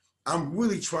quiet, I'm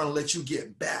really trying to let you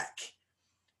get back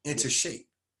into shape.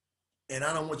 And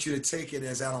I don't want you to take it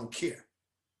as I don't care.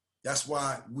 That's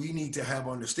why we need to have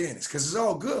understandings, because it's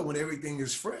all good when everything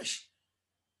is fresh.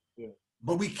 Yeah.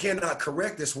 But we cannot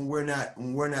correct this when we're not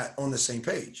on the same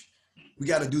page. We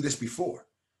got to do this before.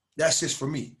 That's just for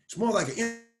me. It's more like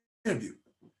an interview.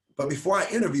 But before I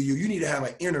interview you, you need to have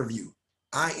an interview.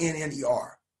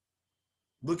 INNER.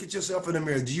 Look at yourself in the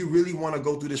mirror. Do you really want to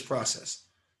go through this process?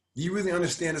 Do you really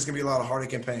understand there's going to be a lot of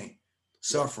heartache and pain,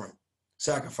 suffering,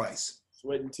 sacrifice?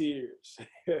 Sweat and tears.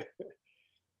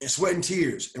 And sweat and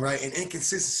tears, right? And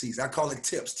inconsistencies. I call it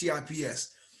TIPS,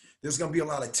 TIPS. There's going to be a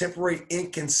lot of temporary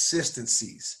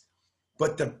inconsistencies,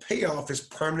 but the payoff is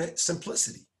permanent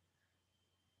simplicity.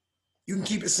 You can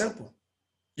keep it simple.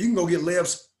 You can go get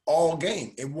layups all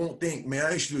game and won't think, man,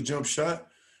 I should do a jump shot.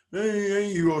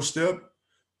 Hey, you go step.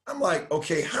 I'm like,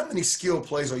 okay, how many skill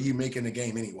plays are you making in the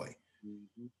game anyway?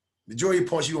 Mm-hmm. Majority of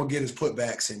points you're going to get is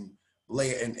putbacks and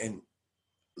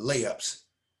layups.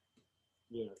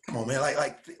 Yeah. Come on, man.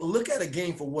 Like, look at a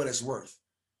game for what it's worth.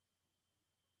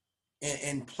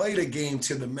 And play the game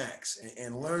to the max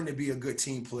and learn to be a good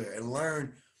team player and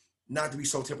learn not to be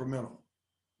so temperamental.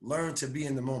 Learn to be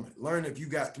in the moment. Learn, if you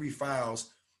got 3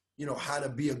 fouls, how to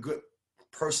be a good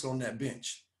person on that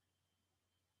bench.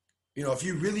 If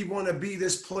you really want to be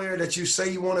this player that you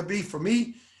say you want to be, for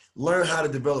me, learn how to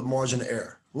develop margin of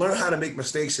error. Learn how to make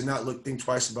mistakes and not think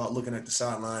twice about looking at the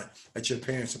sideline at your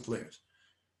parents and players.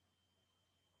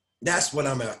 That's what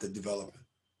I'm after developing.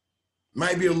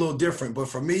 Might be a little different, but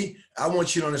for me, I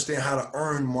want you to understand how to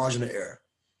earn margin of error.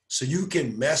 So you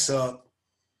can mess up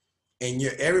and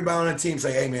everybody on the team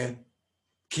say, hey, man,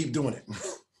 keep doing it.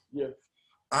 Yeah.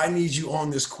 I need you on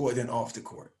this court and off the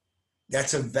court.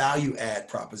 That's a value add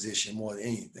proposition more than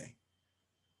anything.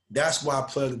 That's why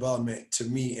player development to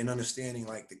me and understanding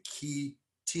like the key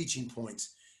teaching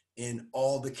points in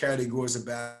all the categories of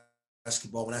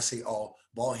basketball. When I say all,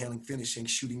 ball handling, finishing,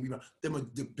 shooting, rebound, them are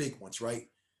the big ones, right?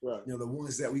 Right. You know, the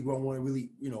ones that we want to really,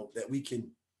 you know, that we can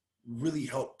really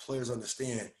help players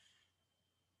understand.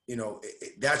 You know,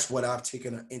 that's what I've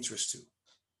taken an interest to.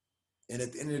 And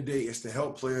at the end of the day, it's to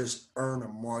help players earn a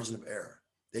margin of error.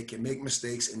 They can make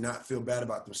mistakes and not feel bad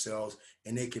about themselves,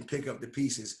 and they can pick up the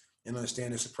pieces and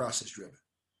understand it's a process driven.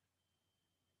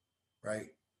 Right?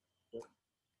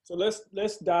 So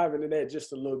let's dive into that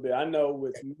just a little bit. I know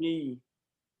with me,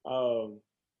 a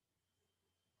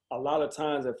lot of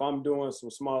times if I'm doing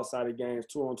some small-sided games,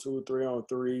 2-on-2,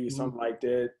 3-on-3, something like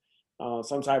that,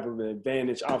 some type of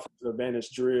advantage, offensive advantage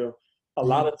drill, a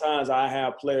lot of times I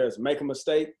have players make a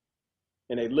mistake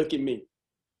and they look at me.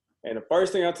 And the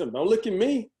first thing I tell them, don't look at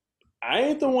me. I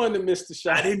ain't the one that missed the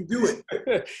shot. I didn't do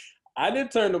it. I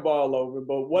didn't turn the ball over.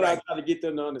 But what I try to get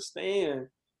them to understand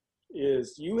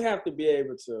is you have to be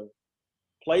able to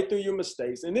play through your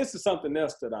mistakes. And this is something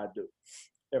else that I do.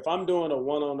 If I'm doing a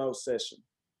 1-on-0 session,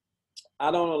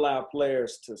 I don't allow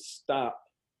players to stop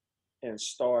and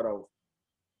start over.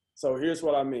 So here's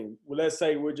what I mean. Well, let's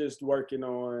say we're just working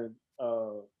on,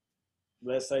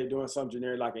 let's say doing something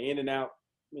generic like an in and out,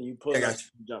 and you pull up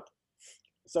jumper.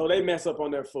 So they mess up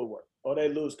on their footwork or they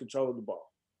lose control of the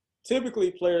ball.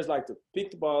 Typically, players like to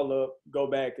pick the ball up, go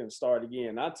back and start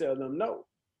again. I tell them, no,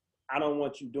 I don't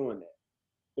want you doing that.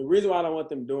 The reason why I don't want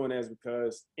them doing that is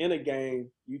because in a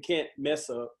game, you can't mess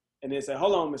up and then say,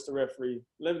 hold on, Mr. Referee,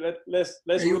 let's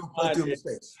you play through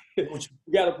mistakes. You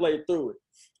got to play through it.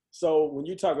 So when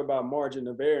you talk about margin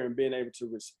of error and being able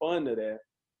to respond to that,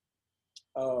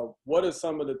 what are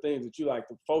some of the things that you like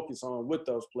to focus on with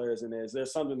those players? And is there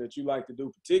something that you like to do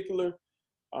particular?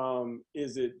 Do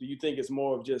you think it's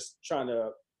more of just trying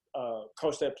to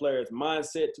coach that player's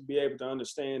mindset to be able to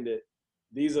understand that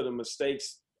these are the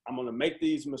mistakes, I'm going to make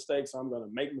these mistakes, I'm going to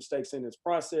make mistakes in this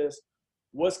process?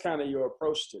 What's kind of your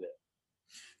approach to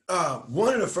that?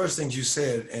 One of the first things you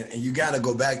said, and you got to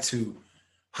go back to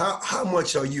how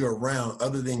much are you around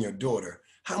other than your daughter?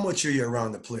 How much are you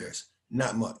around the players?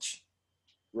 Not much.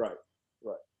 Right.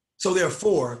 So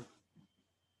therefore,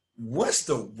 what's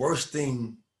the worst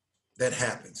thing that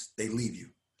happens? They leave you.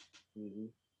 Mm-hmm.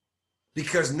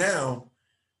 Because now,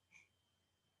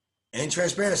 in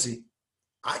transparency,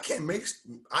 I can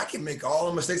make all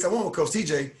the mistakes I want with Coach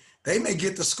TJ. They may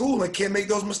get to school and can't make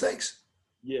those mistakes.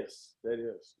 Yes, that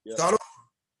is. Yep. Start over.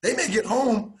 They may get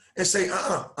home and say,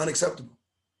 unacceptable.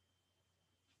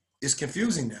 It's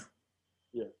confusing now.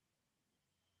 Yeah.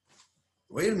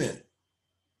 Wait a minute.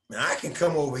 Man, I can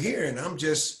come over here and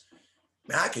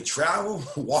I can travel,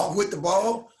 walk with the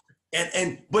ball.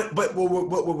 But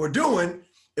what we're doing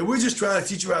is we're just trying to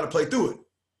teach you how to play through it.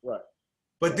 Right.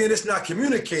 But then it's not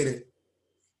communicated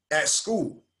at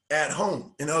school, at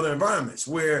home, in other environments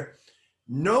where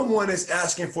no one is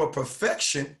asking for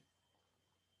perfection,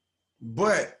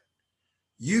 but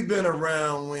you've been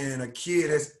around when a kid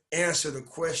has answered a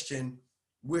question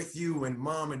with you and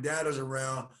mom and dad is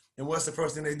around, and what's the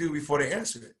first thing they do before they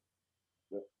answer it?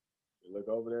 Yep. You look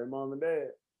over there at mom and dad.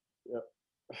 Yep.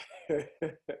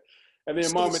 And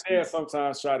then mom and dad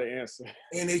sometimes try to answer.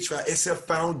 And they try. It's a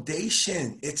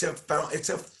foundation. It's a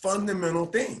fundamental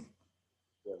thing.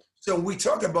 Yeah. So we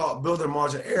talk about building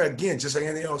margin of error again, just like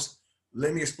anything else.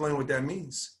 Let me explain what that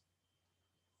means.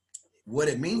 What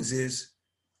it means is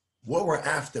what we're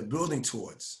after building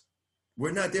towards.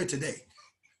 We're not there today.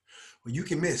 Well, you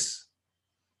can miss,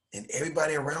 and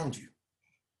everybody around you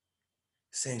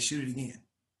saying, shoot it again.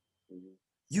 Mm-hmm.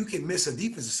 You can miss a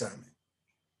defense assignment.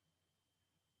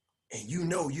 And you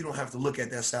know you don't have to look at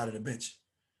that side of the bench.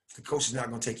 The coach is not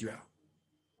going to take you out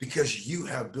because you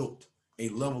have built a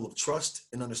level of trust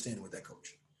and understanding with that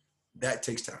coach. That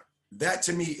takes time. That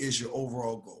to me is your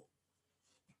overall goal.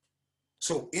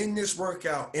 So in this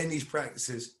workout, in these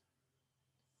practices,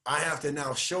 I have to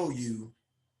now show you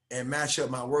and match up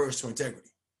my words to integrity.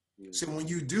 Mm-hmm. So when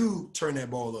you do turn that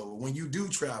ball over, when you do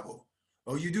travel,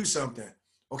 or you do something,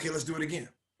 okay, let's do it again.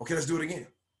 Okay, let's do it again.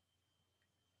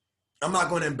 I'm not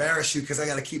going to embarrass you because I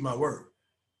got to keep my word.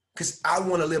 Because I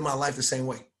want to live my life the same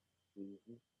way.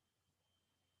 Mm-hmm.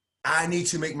 I need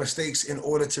to make mistakes in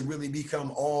order to really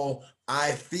become all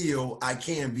I feel I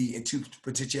can be into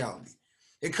potentiality.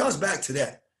 It comes back to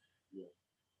that. Yeah.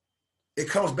 It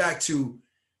comes back to,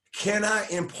 can I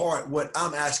impart what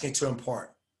I'm asking to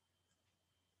impart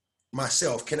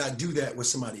myself? Can I do that with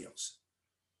somebody else?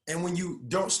 And when you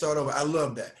don't start over, I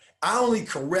love that. I only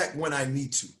correct when I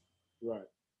need to. Right.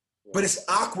 But it's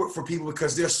awkward for people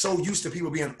because they're so used to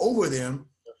people being over them,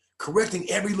 correcting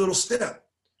every little step.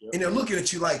 And they're looking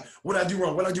at you like, what did I do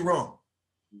wrong? What did I do wrong?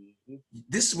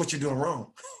 This is what you're doing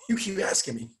wrong. You keep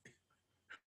asking me.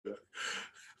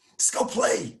 Just go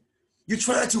play. You're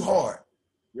trying too hard.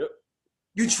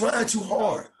 You're trying too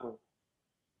hard.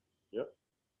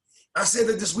 I said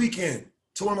that this weekend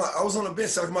to I was on the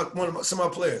bench talking about some of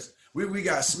my players. We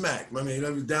got smacked. I mean, I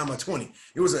was down by 20.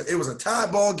 It was a tie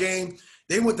ball game.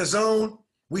 They went to zone.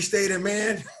 We stayed in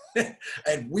man.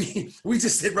 And we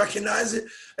just didn't recognize it.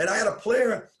 And I had a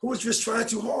player who was just trying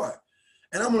too hard.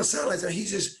 And I'm on the sidelines and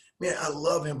he's just, man, I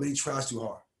love him, but he tries too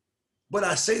hard. But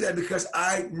I say that because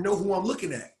I know who I'm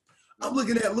looking at. I'm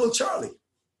looking at little Charlie.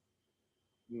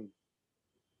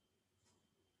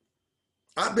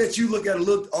 I bet you look at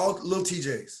all little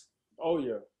TJs. Oh,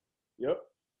 yeah. Yep.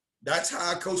 That's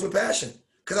how I coach with passion,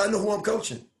 because I know who I'm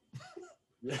coaching.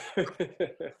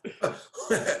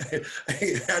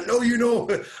 I know you know.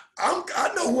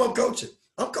 I know who I'm coaching.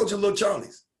 I'm coaching little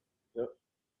Charlies. Yep.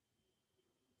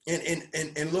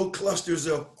 And little clusters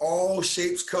of all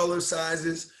shapes, colors,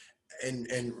 sizes,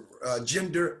 and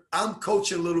gender. I'm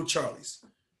coaching little Charlies.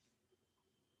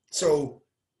 So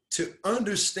to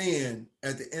understand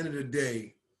at the end of the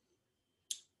day,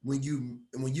 when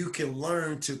you can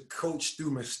learn to coach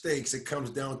through mistakes, it comes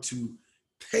down to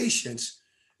patience,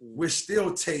 which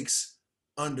still takes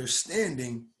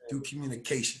understanding through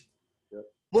communication. Yep.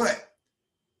 But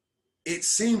it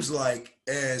seems like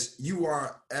as you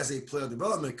are, as a player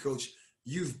development coach,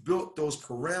 you've built those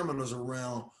parameters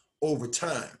around over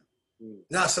time.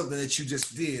 Not something that you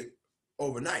just did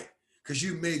overnight, because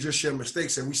you made your share of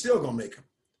mistakes and we still gonna make them.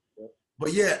 Yep.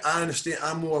 But yeah, I understand.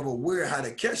 I'm more of aware how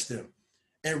to catch them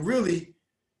and really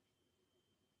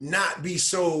not be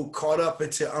so caught up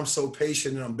into I'm so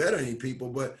patient and I'm better than people.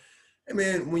 But I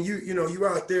mean, when you're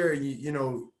out there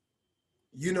and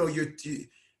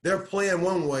they're playing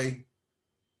one way,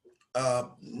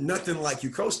 nothing like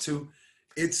you coach to,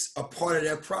 it's a part of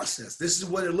that process. This is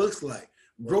what it looks like.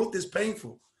 Growth is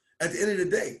painful. At the end of the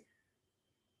day,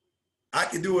 I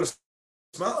can do it with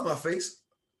a smile on my face,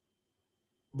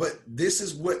 but this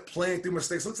is what playing through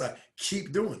mistakes looks like.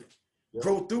 Keep doing it. Yep.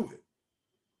 Grow through it.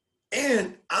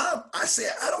 And I say,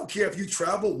 I don't care if you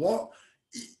travel, walk,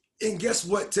 and guess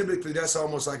what? Typically, that's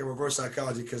almost like a reverse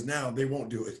psychology, because now they won't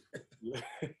do it. Yeah.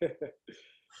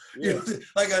 You know,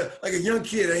 like a young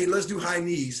kid, hey, let's do high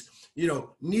knees.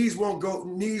 Knees won't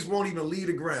even leave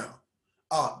the ground.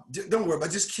 Don't worry about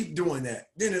it, just keep doing that.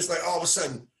 Then it's like all of a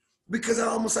sudden, because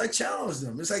I challenge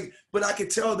them. It's like, but I can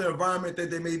tell the environment that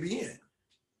they may be in,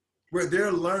 where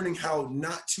they're learning how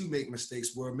not to make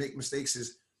mistakes, where make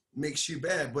mistakes makes you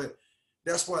bad. But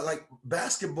that's why, like,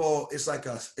 basketball is like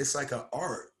an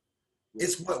art.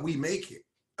 It's what we make it.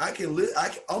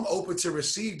 I'm open to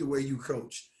receive the way you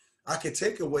coach. I can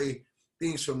take away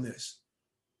things from this,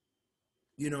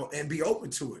 and be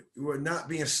open to it. We're not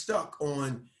being stuck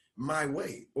on my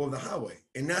way or the highway.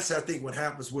 And that's, I think, what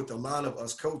happens with a lot of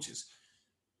us coaches.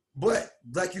 But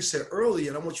like you said earlier,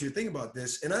 and I want you to think about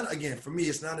this, and again, for me,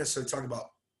 it's not necessarily talking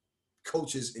about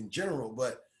coaches in general,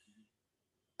 but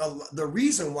the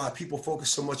reason why people focus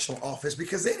so much on offense,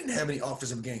 because they didn't have any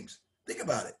offensive games. Think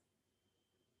about it.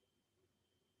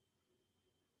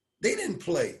 They didn't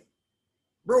play.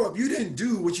 Bro, if you didn't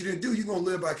do what you didn't do, you're going to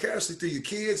live vicariously through your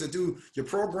kids and do your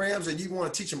programs, and you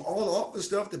want to teach them all the offensive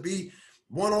stuff to be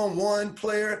one-on-one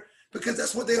player, because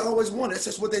that's what they always wanted. That's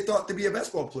just what they thought to be a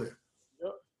basketball player.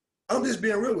 Yep. I'm just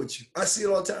being real with you. I see it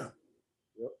all the time.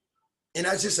 Yep. And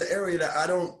that's just an area that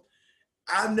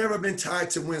I've never been tied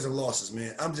to wins and losses,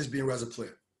 man. I'm just being real as a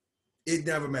player. It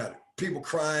never mattered. People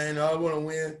crying, I want to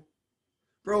win.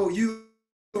 Bro, you're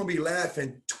going to be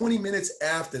laughing 20 minutes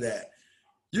after that.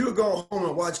 You'll go home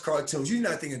and watch cartoons. You're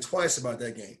not thinking twice about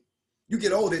that game. You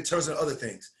get older, it turns into other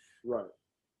things. Right.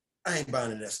 I ain't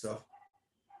buying into that stuff.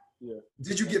 Yeah.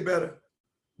 Did you get better?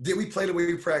 Did we play the way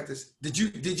we practiced? Did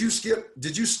you skip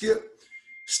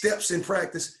steps in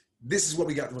practice? This is what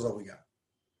we got. This is all we got.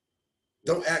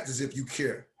 Don't act as if you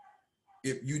care.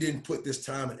 If you didn't put this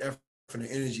time and effort and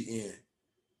energy in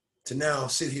to now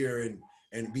sit here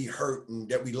and be hurt and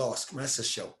that we lost. Come on, that's a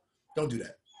show. Don't do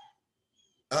that.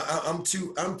 I'm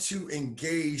too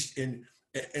engaged in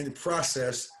the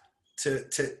process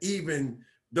to even,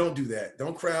 don't do that.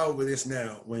 Don't cry over this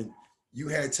now when you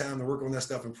had time to work on that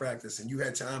stuff in practice and you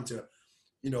had time to,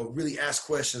 really ask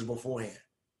questions beforehand.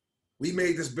 We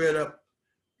made this bed up.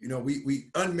 We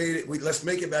unmade it. Let's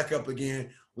make it back up again.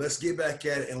 Let's get back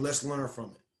at it and let's learn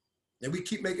from it. And we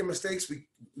keep making mistakes.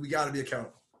 We got to be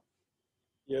accountable.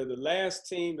 Yeah, the last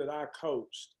team that I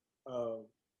coached,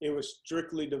 it was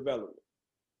strictly development.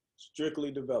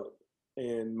 strictly development.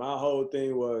 And my whole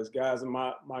thing was, guys,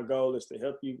 my goal is to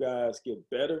help you guys get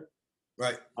better.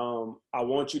 Right. I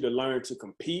want you to learn to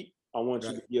compete. I want you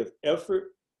Right. to give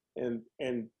effort. And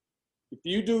if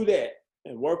you do that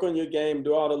and work on your game,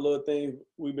 do all the little things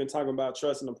we've been talking about,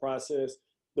 trusting the process,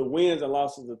 the wins and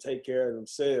losses will take care of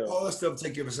themselves. All that stuff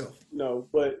take care of itself. No,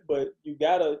 but you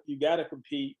gotta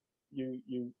compete.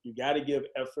 You gotta give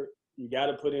effort. You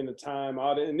gotta put in the time.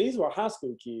 And these were high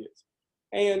school kids.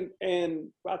 And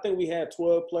I think we had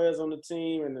 12 players on the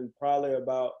team, and then probably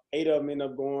about 8 of them end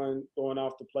up going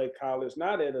off to play college.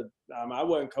 Not at I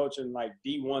wasn't coaching like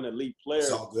D1 elite players.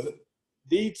 It's all good.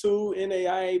 D2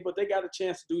 NAIA, but they got a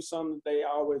chance to do something that they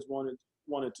always wanted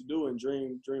to do and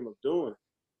dream of doing.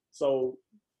 So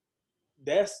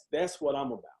that's what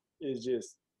I'm about. Is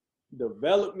just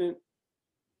development,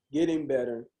 getting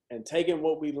better, and taking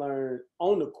what we learned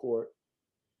on the court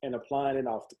and applying it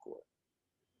off the court.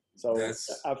 So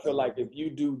I feel like if you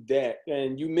do that,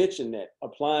 and you mentioned that,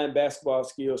 applying basketball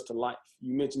skills to life,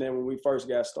 you mentioned that when we first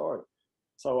got started.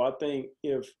 So I think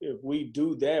if we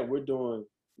do that, we're doing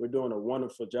a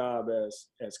wonderful job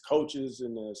as coaches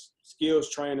and as skills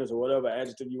trainers, or whatever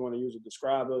adjective you want to use to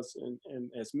describe us,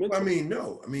 and as mentors. I mean,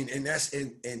 no, I mean, and that's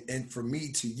and for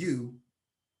me to you,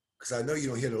 because I know you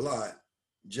don't hear it a lot,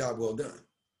 job well done.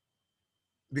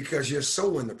 Because you're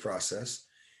so in the process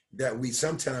that we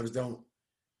sometimes don't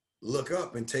look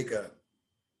up and take a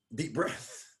deep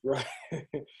breath. Right.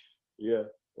 Yeah.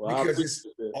 Well, because it's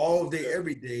all day,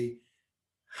 every day.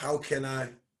 How can I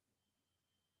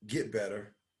get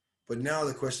better? But now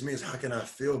the question is, how can I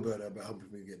feel better about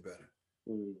helping me get better?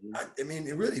 Mm-hmm. I mean,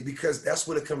 really, because that's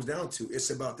what it comes down to.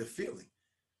 It's about the feeling.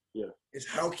 Yeah. It's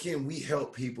how can we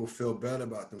help people feel better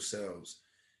about themselves?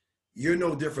 You're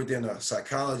no different than a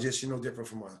psychologist. You're no different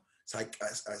from a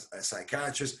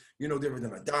psychiatrist. You're no different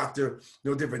than a doctor.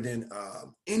 No different than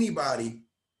anybody.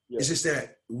 Yeah. It's just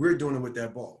that we're doing it with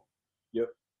that ball. Yep.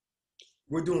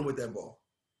 We're doing it with that ball.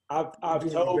 I've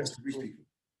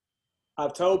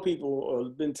told people, or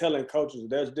been telling coaches,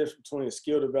 there's a difference between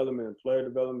skill development and player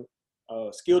development.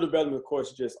 Skill development, of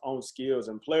course, is just on skills,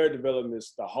 and player development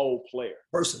is the whole player.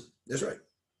 Person. That's right.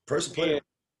 Person, player. And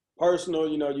personal,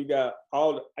 you got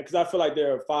because I feel like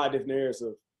there are 5 different areas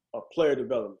of player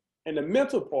development. And the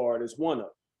mental part is one of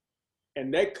them.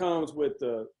 And that comes with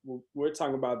we're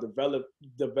talking about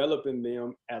developing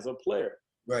them as a player.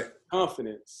 Right.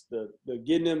 Confidence, the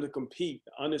getting them to compete,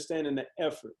 the understanding the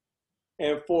effort.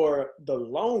 And for the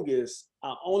longest,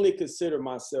 I only consider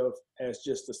myself as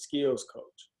just a skills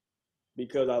coach,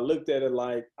 because I looked at it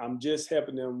like I'm just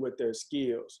helping them with their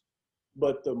skills.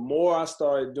 But the more I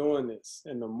started doing this,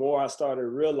 and the more I started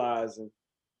realizing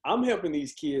I'm helping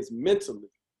these kids mentally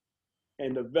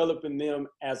and developing them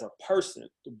as a person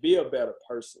to be a better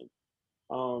person,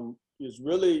 is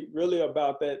really, really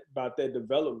about that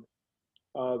development.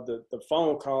 The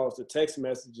phone calls, the text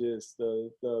messages, the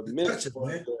mentor,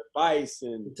 the advice,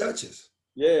 and the touches.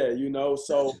 Yeah,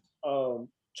 so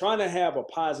trying to have a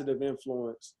positive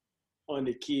influence on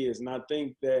the kids. And I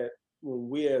think that when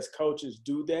we as coaches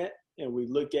do that, and we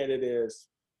look at it as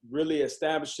really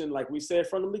establishing, like we said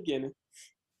from the beginning,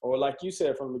 or like you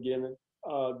said from the beginning,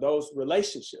 those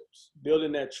relationships,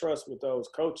 building that trust with those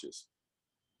coaches.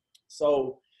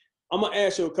 So I'm gonna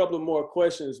ask you a couple of more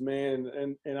questions, man,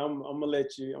 and I'm gonna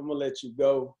let you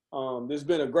go. This has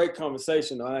been a great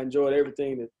conversation. I enjoyed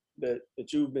everything that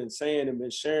you've been saying and been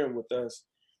sharing with us.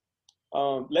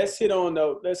 Let's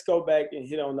go back and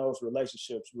hit on those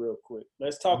relationships real quick.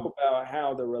 Let's talk about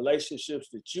how the relationships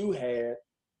that you had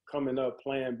coming up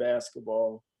playing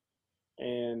basketball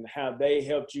and how they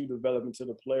helped you develop into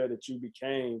the player that you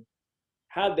became,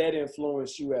 how that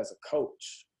influenced you as a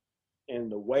coach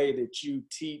and the way that you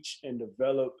teach and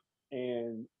develop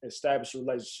and establish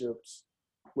relationships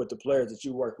with the players that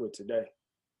you work with today.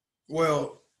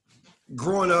 Well,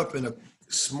 growing up in a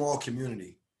small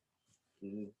community,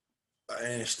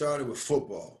 and it started with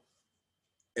football,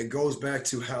 it goes back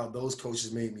to how those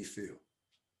coaches made me feel.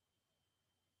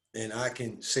 And I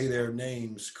can say their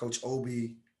names, Coach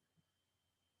Obi,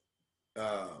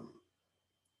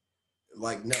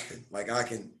 like nothing. Like I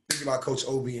can think about Coach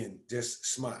Obi and just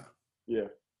smile. Yeah.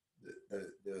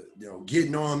 The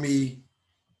getting on me,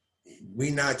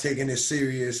 we not taking it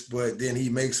serious, but then he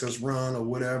makes us run or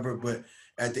whatever. But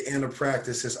at the end of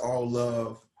practice, it's all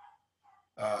love.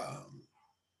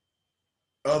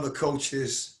 Other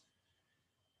coaches,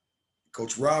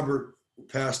 Coach Robert, who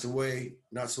passed away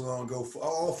not so long ago, for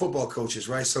all football coaches,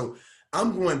 right? So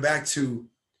I'm going back to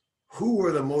who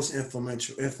were the most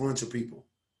influential people.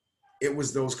 It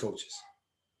was those coaches.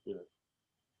 Yeah.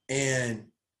 And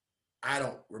I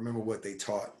don't remember what they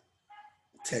taught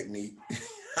technique.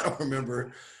 I don't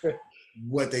remember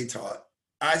what they taught.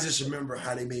 I just remember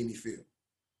how they made me feel.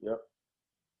 Yep.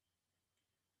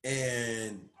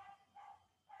 And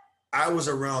I was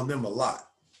around them a lot.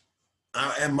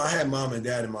 I had mom and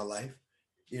dad in my life,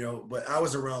 but I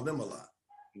was around them a lot.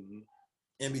 Mm-hmm.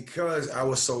 And because I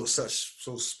was so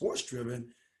sports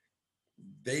driven,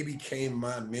 they became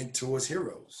my mentors,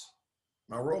 heroes,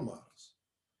 my role models.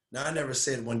 Now, I never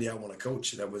said one day I want to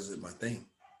coach. That wasn't my thing.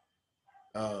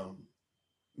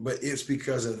 But it's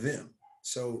because of them.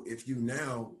 So if you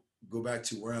now go back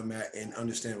to where I'm at and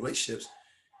understand relationships,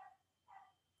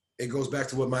 it goes back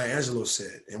to what Maya Angelou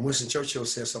said. And Winston Churchill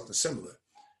said something similar.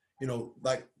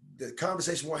 Like the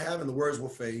conversation we're having, the words will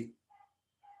fade.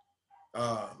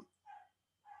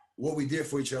 What we did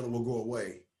for each other will go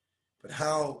away. But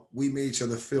how we made each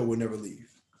other feel will never leave.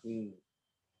 Mm.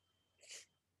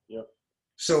 Yep.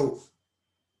 So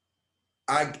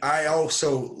I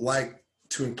also like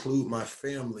to include my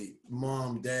family,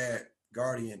 mom, dad,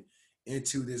 guardian,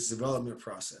 into this development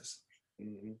process.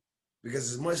 Mm-hmm.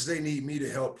 Because as much as they need me to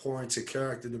help pour into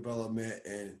character development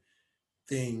and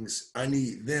things, I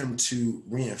need them to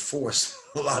reinforce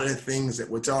a lot of the things that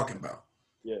we're talking about.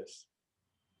 Yes.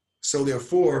 So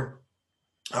therefore,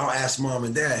 I'll ask mom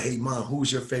and dad, hey, mom,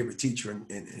 who's your favorite teacher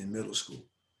in middle school?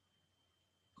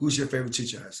 Who's your favorite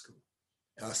teacher in high school?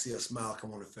 And I'll see a smile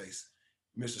come on her face.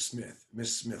 Mr. Smith.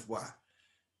 Mr. Smith, why?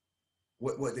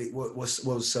 What was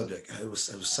the subject? It was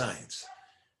science.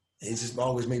 And it just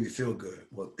always made me feel good.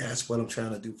 Well, that's what I'm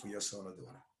trying to do for your son or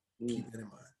daughter. Keep it in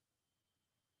mind.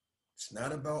 It's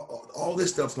not about all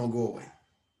this stuff's gonna go away.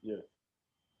 Yeah.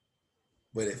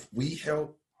 But if we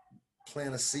help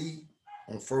plant a seed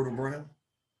on fertile ground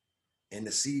and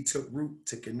the seed took root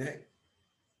to connect,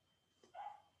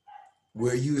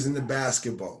 we're using the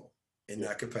basketball in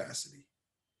that capacity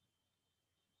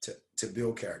to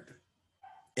build character.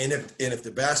 And if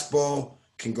the basketball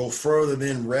can go further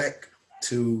than rec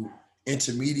to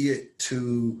intermediate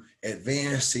to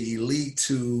advanced to elite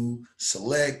to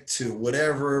select to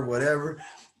whatever,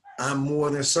 I'm more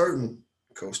than certain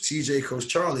Coach TJ, Coach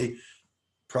Charlie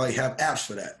probably have apps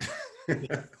for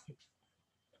that.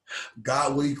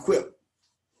 God will equip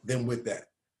them with that.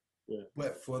 Yeah.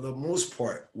 But for the most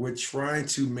part, we're trying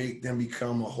to make them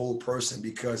become a whole person,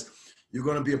 because you're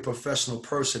going to be a professional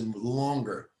person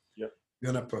longer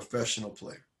than a professional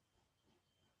player.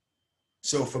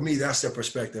 So for me, that's the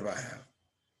perspective I have.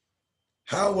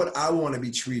 How would I want to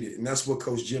be treated? And that's what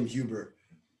Coach Jim Huber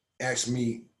asked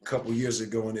me a couple years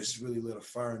ago, and it's really lit a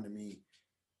fire into me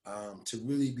to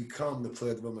really become the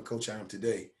player development coach I am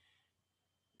today.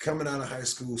 Coming out of high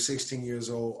school, 16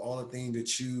 years old, all the things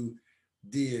that you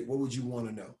did, what would you want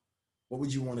to know? What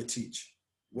would you want to teach?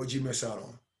 What did you miss out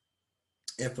on?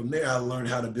 And from there, I learned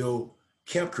how to build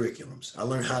camp curriculums. I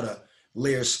learned how to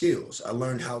layer skills. I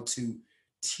learned how to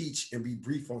teach and be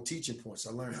brief on teaching points.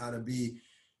 I learned how to be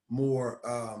more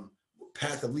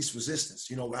path of least resistance.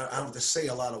 I don't have to say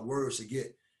a lot of words to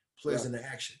get players into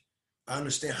action. I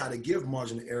understand how to give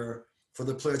margin of error for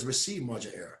the players to receive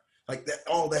margin of error. Like that,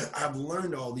 all that, I've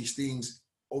learned all these things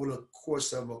over the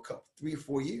course of 3 or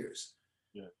 4 years.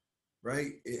 Yeah.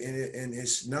 Right. And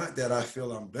it's not that I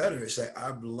feel I'm better. It's that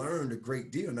I've learned a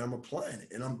great deal and I'm applying it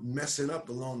and I'm messing up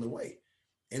along the way.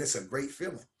 And it's a great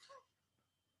feeling,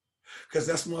 because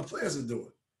that's what my players are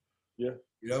doing. Yeah.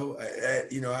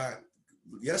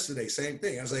 Yesterday, same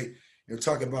thing. I was like,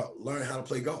 talking about learning how to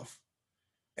play golf.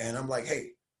 And I'm like,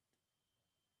 hey,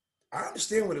 I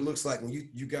understand what it looks like when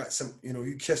you got some,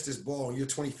 you catch this ball and you're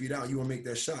 20 feet out, you want to make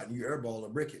that shot and you airball or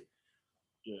brick it.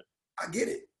 Yeah. I get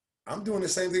it. I'm doing the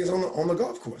same things on the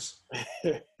golf course.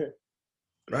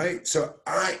 Right? So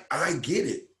I get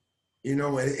it. And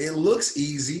it looks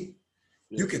easy.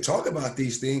 You can talk about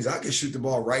these things. I can shoot the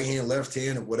ball right hand, left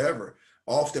hand, or whatever,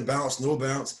 off the bounce, no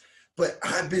bounce. But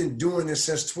I've been doing this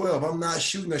since 12. I'm not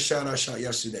shooting a shot I shot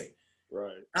yesterday.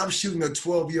 Right. I'm shooting a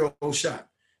 12-year-old shot.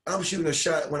 I'm shooting a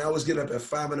shot when I was getting up at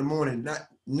 5 a.m,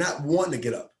 not wanting to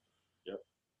get up. Yep.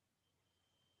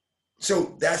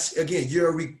 So that's, again,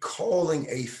 you're recalling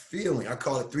a feeling. I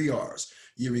call it 3 R's.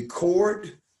 You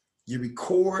record,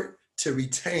 to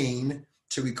retain,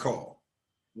 to recall.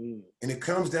 And it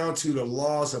comes down to the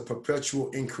laws of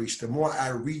perpetual increase. The more I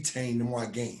retain, the more I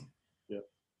gain. Yep.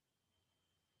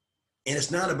 And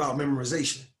it's not about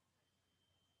memorization.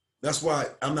 That's why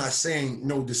I'm not saying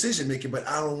no decision making, but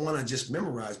I don't want to just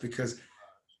memorize, because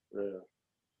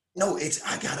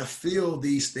I gotta feel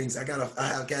these things. I gotta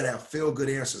have feel good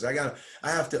answers. I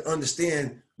have to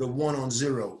understand the 1 on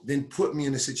 0. Then put me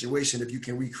in a situation if you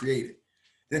can recreate it.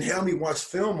 Then have me watch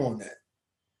film on that.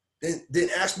 Then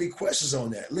ask me questions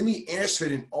on that. Let me answer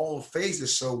it in all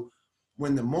phases. So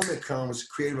when the moment comes,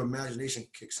 creative imagination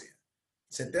kicks in.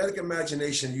 Synthetic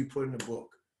imagination you put in the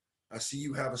book. I see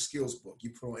you have a skills book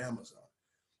you put on Amazon.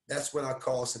 That's what I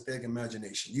call synthetic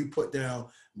imagination. You put down,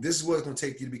 this is what it's going to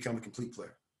take you to become a complete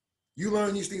player. You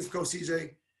learn these things from Coach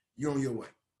CJ, you're on your way.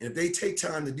 And if they take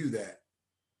time to do that,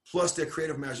 plus their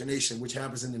creative imagination, which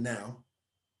happens in the now,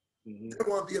 they're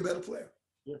going to be a better player.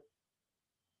 Yeah.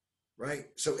 Right?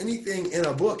 So anything in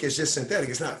a book is just synthetic.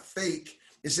 It's not fake.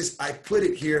 It's just, I put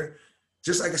it here,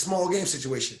 just like a small game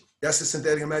situation. That's a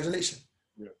synthetic imagination.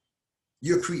 Yeah.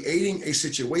 You're creating a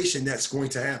situation that's going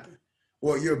to happen,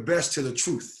 or you're best to the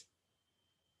truth.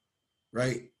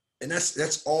 Right? And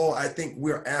that's all I think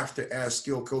we're after as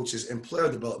skill coaches and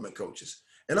player development coaches.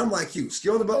 And I'm like you,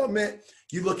 skill development,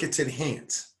 you look at the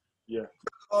hands. Yeah.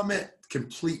 Development,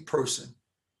 complete person.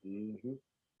 Mm-hmm.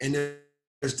 And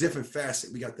there's different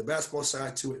facets. We got the basketball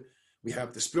side to it. We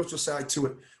have the spiritual side to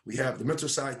it. We have the mental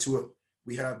side to it.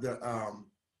 We have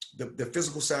the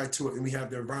physical side to it, and we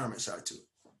have the environment side to it.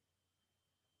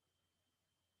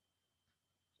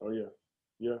 Oh yeah,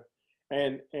 yeah,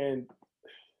 and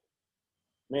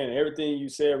man, everything you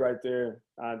said right there,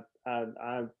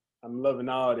 I'm loving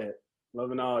all that.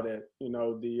 Loving all that. You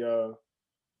know, the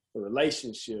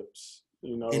relationships.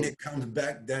 You know, and it comes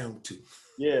back down to.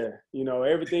 Yeah, you know,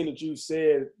 everything that you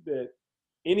said, that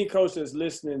any coach that's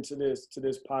listening to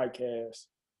this podcast,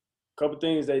 a couple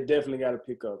things they definitely got to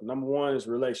pick up. Number one is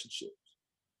relationships.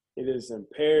 It is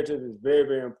imperative, it's very,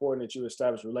 very important that you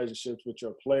establish relationships with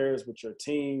your players, with your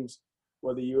teams,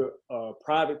 whether you're a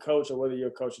private coach or whether you're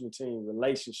coaching a team.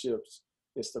 Relationships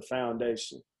is the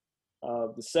foundation.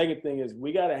 The second thing is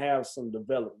we got to have some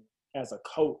development. As a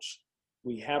coach,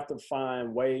 we have to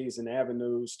find ways and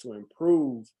avenues to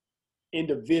improve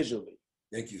individually.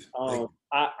 Thank you.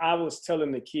 I was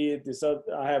telling the kid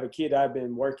I have a kid I've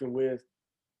been working with,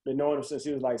 been knowing him since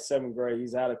he was like 7th grade.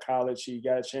 He's out of college. He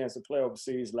got a chance to play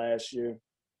overseas last year.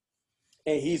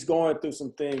 And he's going through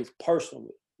some things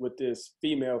personally with this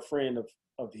female friend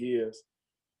of his.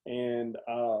 And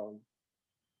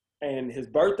his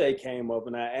birthday came up,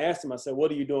 and I asked him, I said, "What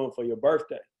are you doing for your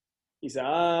birthday?" He said,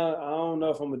 I don't know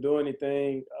if I'm going to do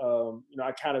anything. You know,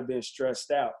 I kind of been stressed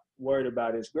out, worried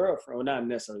about his girlfriend. Well, not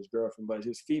necessarily his girlfriend, but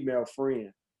his female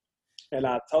friend. And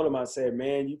I told him, I said,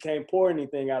 man, you can't pour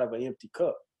anything out of an empty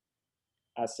cup.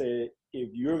 I said, if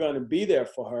you're going to be there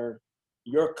for her,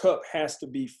 your cup has to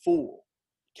be full.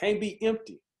 Can't be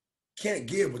empty. Can't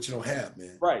give what you don't have,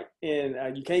 man. Right.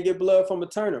 And you can't get blood from a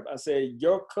turnip. I said,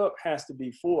 your cup has to be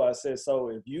full. I said, so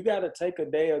if you got to take a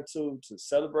day or two to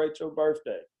celebrate your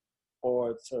birthday,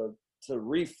 or to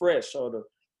refresh, or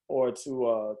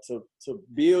to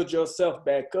build yourself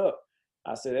back up,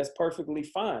 I said, that's perfectly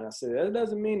fine. I said, that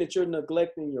doesn't mean that you're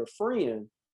neglecting your friend.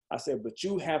 I said, but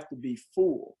you have to be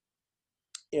full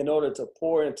in order to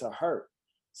pour into her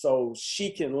so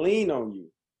she can lean on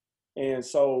you. And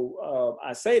so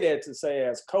I say that to say,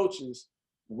 as coaches,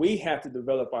 we have to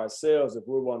develop ourselves if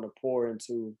we're going to pour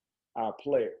into our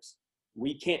players.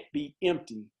 We can't be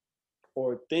empty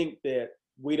or think that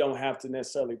we don't have to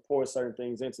necessarily pour certain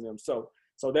things into them. So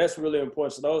that's really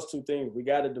important. So those two things we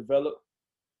got to develop,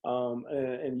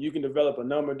 and you can develop a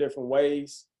number of different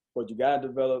ways, but you got to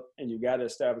develop and you got to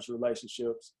establish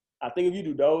relationships. I think if you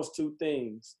do those two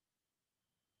things,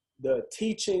 the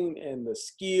teaching and the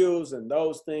skills and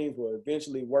those things will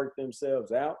eventually work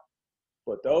themselves out.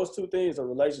 But those two things, the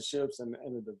relationships and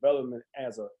the development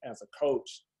as a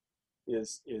coach,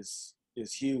 is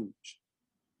huge.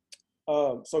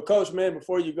 So Coach, man,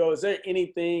 before you go, is there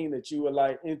anything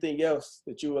else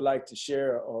that you would like to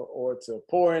share or to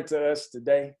pour into us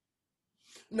today?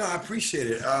 No, I appreciate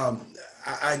it.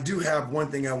 I do have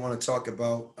one thing I want to talk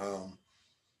about.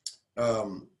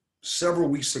 Several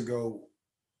weeks ago,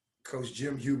 Coach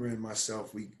Jim Huber and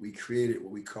myself, we created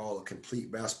what we call a complete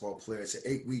basketball player. It's an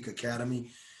 8-week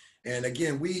academy. And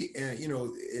again,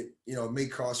 it may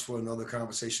cost for another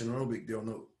conversation. No big deal.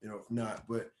 No, if not,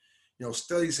 but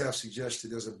studies have suggested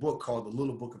there's a book called The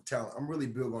Little Book of Talent. I'm really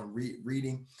big on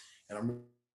reading, and I'm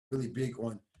really big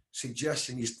on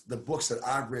suggesting the books that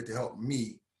I've read to help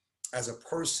me as a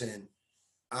person.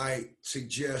 I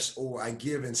suggest or I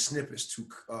give in snippets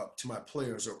to my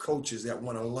players or coaches that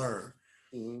want to learn,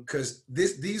 because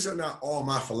these are not all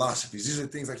my philosophies. These are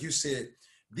things, like you said,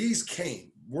 these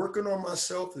came working on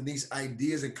myself, and these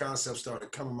ideas and concepts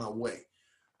started coming my way.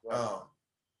 Right.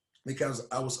 Because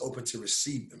I was open to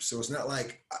receive them. So it's not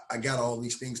like I got all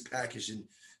these things packaged and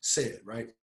said,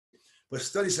 right? But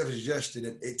studies have suggested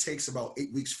that it takes about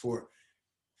 8 weeks for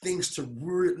things to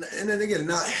really, and then again,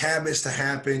 not habits to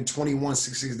happen, 21,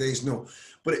 66 days, no.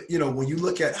 But, when you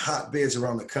look at hotbeds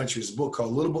around the country, there's a book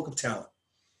called Little Book of Talent.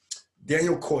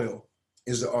 Daniel Coyle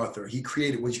is the author. He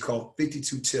created what you call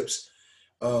 52 tips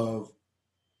of,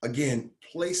 again,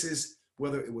 places,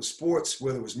 whether it was sports,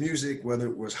 whether it was music, whether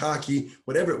it was hockey,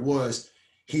 whatever it was.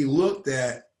 He looked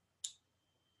at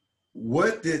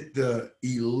what did the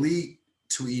elite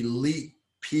to elite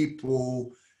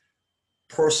people,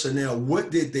 personnel,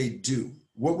 what did they do?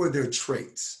 What were their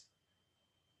traits?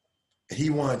 And he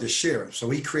wanted to share them. So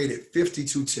he created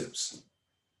 52 tips.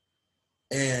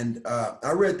 And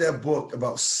I read that book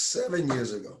about 7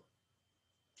 years ago.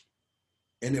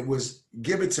 And it was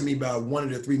given to me by one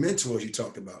of the three mentors you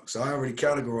talked about. So I already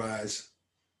categorized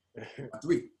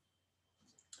three.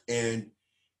 And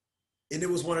it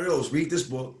was one of those, read this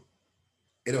book.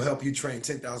 It'll help you train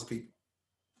 10,000 people.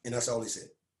 And that's all he said.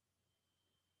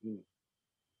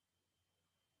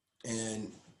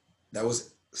 And that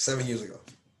was 7 years ago.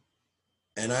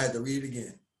 And I had to read it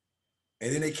again.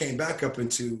 And then they came back up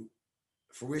into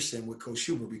fruition with Coach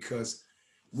Schubert because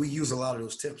we use a lot of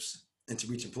those tips into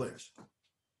reaching players.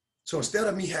 So instead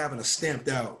of me having a stamped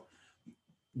out,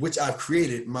 which I've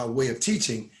created my way of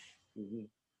teaching,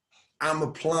 I'm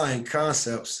applying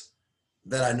concepts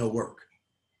that I know work.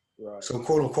 Right. So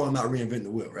quote unquote, I'm not reinventing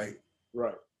the wheel, right?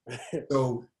 Right.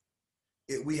 So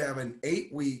we have an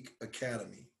 8-week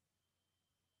academy,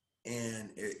 and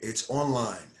it's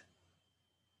online,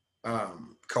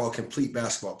 called Complete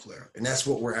Basketball Player. And that's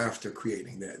what we're after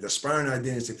creating. The aspiring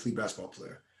identity is a complete basketball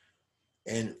player.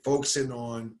 And focusing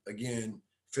on, again,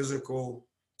 physical,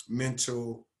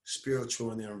 mental,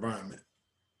 spiritual, and the environment.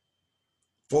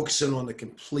 Focusing on the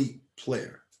complete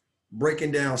player.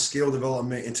 Breaking down skill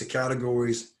development into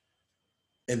categories,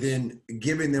 and then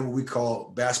giving them what we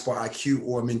call basketball IQ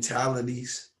or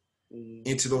mentalities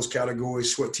into those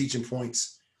categories, short teaching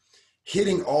points,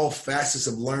 hitting all facets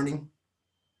of learning.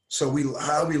 So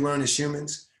how we learn as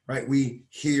humans, right? We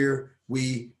hear,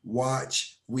 we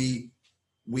watch, we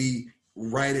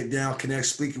write it down, connect,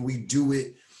 speak, and we do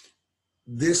it.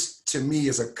 This to me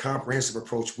is a comprehensive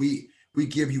approach. We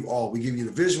give you all. We give you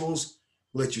the visuals,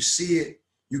 we let you see it.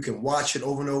 You can watch it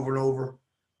over and over and over.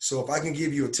 So if I can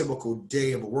give you a typical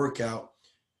day of a workout,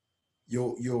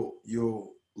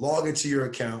 you'll log into your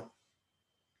account.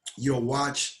 You'll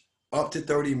watch up to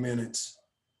 30 minutes.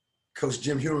 Coach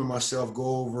Jim Hume and myself go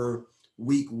over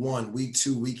week 1, week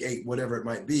 2, week 8, whatever it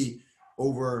might be,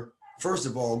 over, first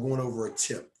of all, going over a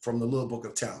tip from the Little Book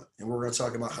of Talent. And we're going to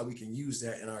talk about how we can use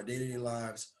that in our day-to-day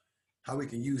lives, how we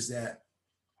can use that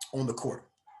on the court.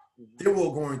 Then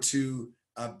we'll go into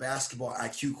a basketball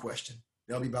IQ question.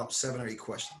 There'll be about 7 or 8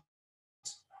 questions,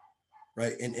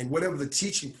 right? And whatever the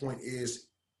teaching point is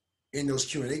in those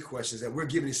Q&A questions that we're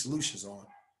giving you solutions on,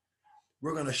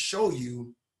 we're going to show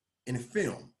you in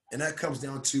film. And that comes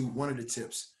down to one of the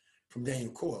tips from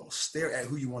Daniel Coyle: stare at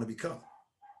who you want to become.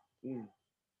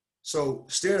 So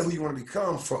stare at who you want to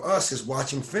become for us is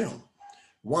watching film.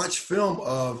 Watch film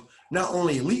of not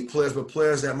only elite players, but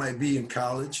players that might be in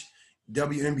college,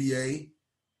 WNBA.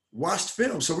 Watch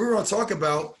film. So we're going to talk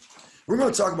about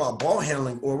ball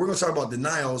handling, or we're going to talk about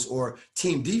denials or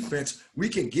team defense. We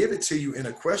can give it to you in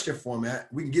a question format.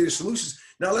 We can give you solutions.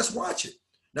 Now let's watch it.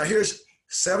 Now here's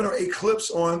 7 or 8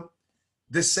 clips on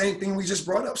the same thing we just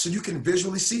brought up, so you can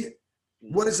visually see it.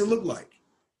 What does it look like?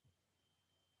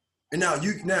 And now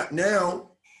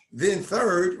then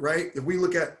third, right? If we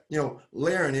look at,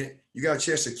 layering it, you got a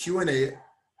chance to Q&A it.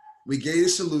 We gave you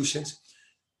solutions.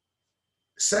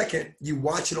 Second, you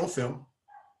watch it on film.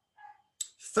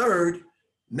 Third,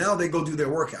 now they go do their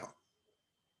workout.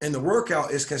 And the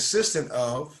workout is consistent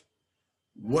of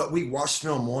what we watch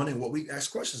film on and what we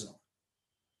ask questions on.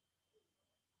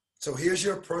 So here's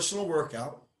your personal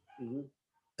workout.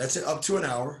 That's up to an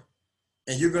hour.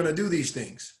 And you're going to do these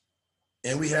things.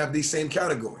 And we have these same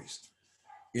categories,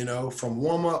 from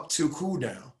warm up to cool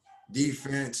down: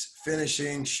 defense,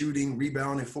 finishing, shooting,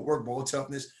 rebounding, footwork, ball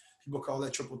toughness. People call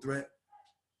that triple threat.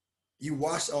 You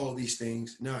watch all of these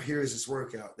things. Now here's this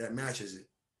workout that matches it.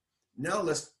 Now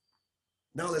let's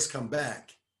come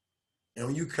back. And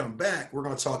when you come back, we're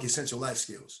going to talk essential life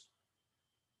skills.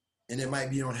 And it might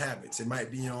be on habits. It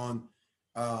might be on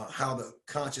how the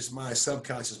conscious mind,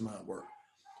 subconscious mind work.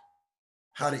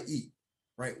 How to eat,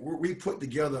 right? We put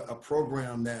together a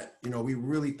program that, we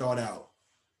really thought out.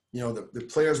 The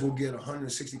players will get a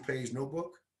 160-page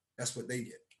notebook. That's what they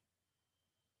get.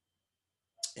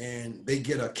 And they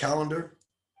get a calendar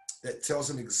that tells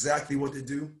them exactly what to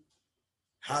do,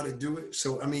 how to do it.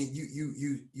 So,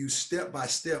 you step by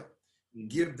step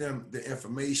give them the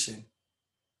information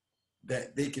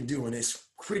that they can do. And it's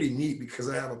pretty neat because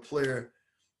I have a player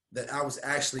that I was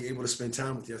actually able to spend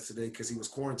time with yesterday because he was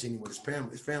quarantining with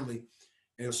his family. And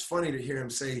it was funny to hear him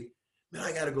say, man,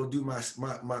 I got to go do my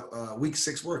week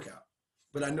 6 workout.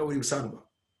 but I know what he was talking about.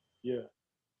 Yeah.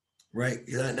 Right.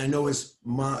 And I know his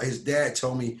dad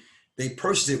told me they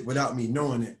purchased it without me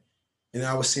knowing it. And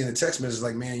I was seeing the text message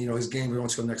like, man, his game going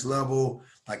to the next level.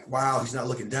 Like, wow, he's not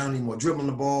looking down anymore, dribbling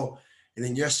the ball. And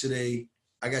then yesterday,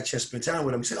 I got a chance to spend time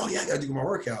with him. He said, oh, yeah, I got to do my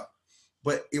workout.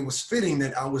 But it was fitting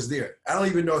that I was there. I don't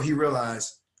even know if he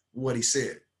realized what he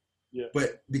said. Yeah.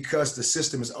 But because the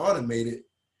system is automated,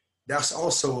 that's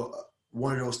also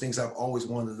one of those things I've always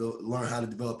wanted to learn how to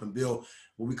develop and build,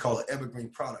 what we call an evergreen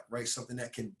product, right? Something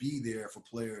that can be there for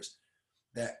players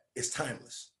that is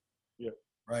timeless. Yeah.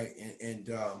 Right.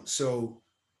 So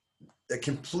a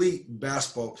complete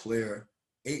basketball player,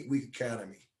 8-week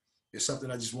academy is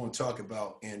something I just want to talk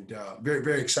about, and very,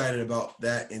 very excited about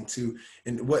that, and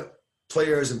what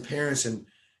players and parents and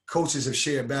coaches have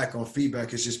shared back on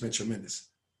feedback has just been tremendous.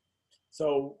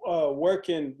 So where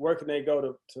can they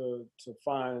go to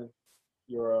find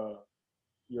your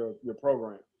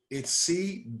program? It's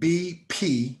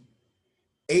CBP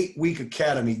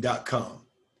 8weekacademy.com.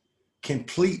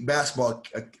 Complete basketball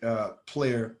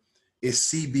player is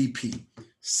CBP.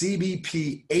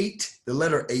 CBP 8, the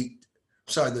letter 8,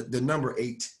 the number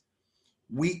 8,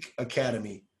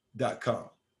 weekacademy.com.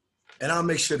 And I'll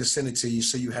make sure to send it to you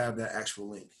so you have that actual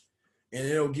link. And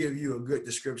it'll give you a good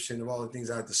description of all the things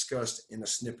I discussed in a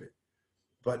snippet.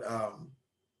 But,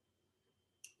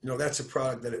 that's a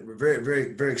product that we're very,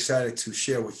 very, very excited to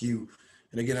share with you.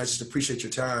 And again, I just appreciate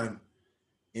your time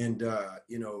and,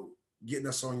 getting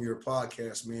us on your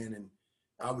podcast, man. And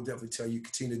I would definitely tell you,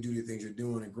 continue to do the things you're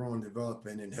doing and growing,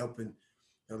 developing, and helping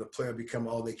the player become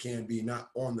all they can be,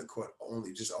 not on the court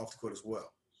only, just off the court as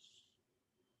well.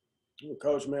 Well,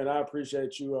 Coach, man, I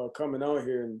appreciate you coming on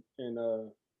here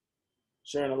and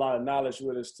sharing a lot of knowledge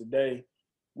with us today.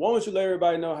 Why don't you let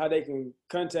everybody know how they can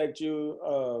contact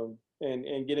you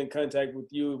and get in contact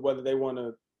with you, whether they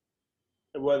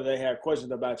have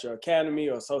questions about your academy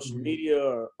or social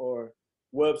media or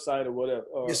website or whatever,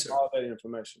 or yes, all that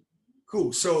information.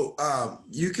 Cool. So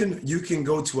you can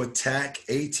go to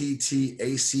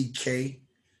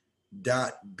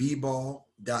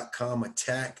attack.bball.com,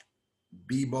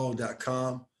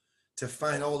 attackbball.com, to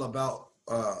find all about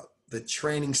the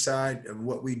training side of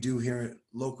what we do here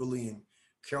locally in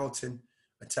Carrollton,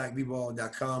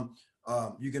 attackbball.com.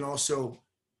 You can also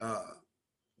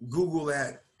Google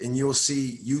that and you'll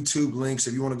see YouTube links.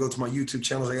 If you want to go to my YouTube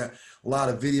channels, I got a lot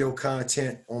of video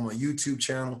content on my YouTube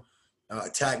channel,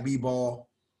 Attack B-Ball.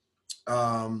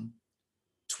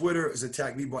 Twitter is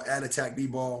Attack B-Ball, @Attack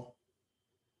B-Ball.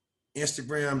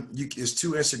 Instagram, there's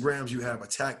 2 Instagrams. You have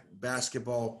Attack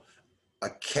Basketball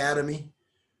Academy.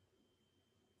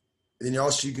 And then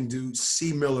also you can do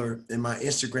C Miller in my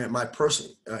Instagram. My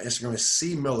personal Instagram is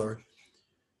C Miller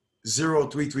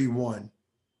 0331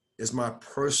 is my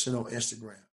personal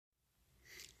Instagram.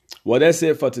 Well, that's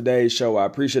it for today's show. I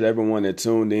appreciate everyone that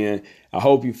tuned in. I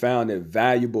hope you found it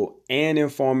valuable and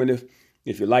informative.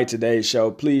 If you like today's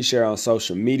show, please share on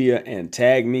social media and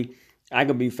tag me. I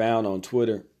can be found on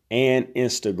Twitter and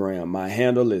Instagram. My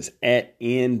handle is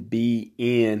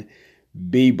 @NBNBBall.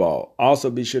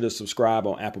 Also, be sure to subscribe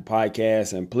on Apple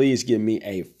Podcasts and please give me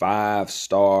a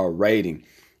 5-star rating.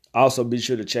 Also, be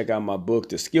sure to check out my book,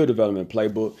 The Skill Development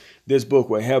Playbook. This book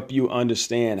will help you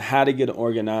understand how to get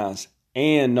organized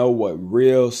and know what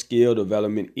real skill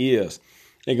development is.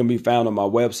 It can be found on my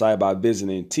website by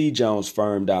visiting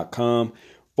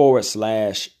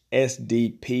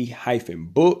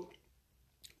tjonesfirm.com/SDP-book.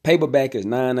 Paperback is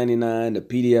 $9.99. The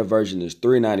PDF version is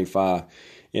 $3.95.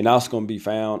 And also going to be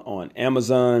found on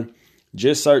Amazon.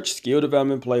 Just search Skill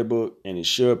Development Playbook and it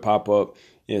should pop up.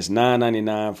 It's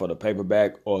 $9.99 for the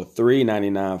paperback or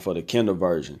 $3.99 for the Kindle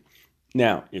version.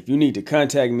 Now, if you need to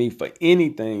contact me for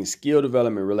anything skill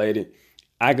development related,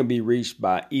 I can be reached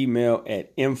by email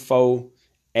at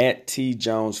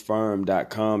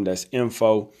info@tjonesfirm.com. That's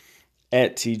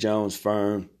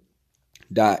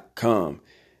info@tjonesfirm.com.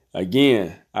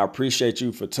 Again, I appreciate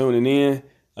you for tuning in.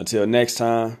 Until next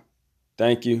time,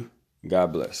 thank you.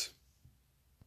 God bless.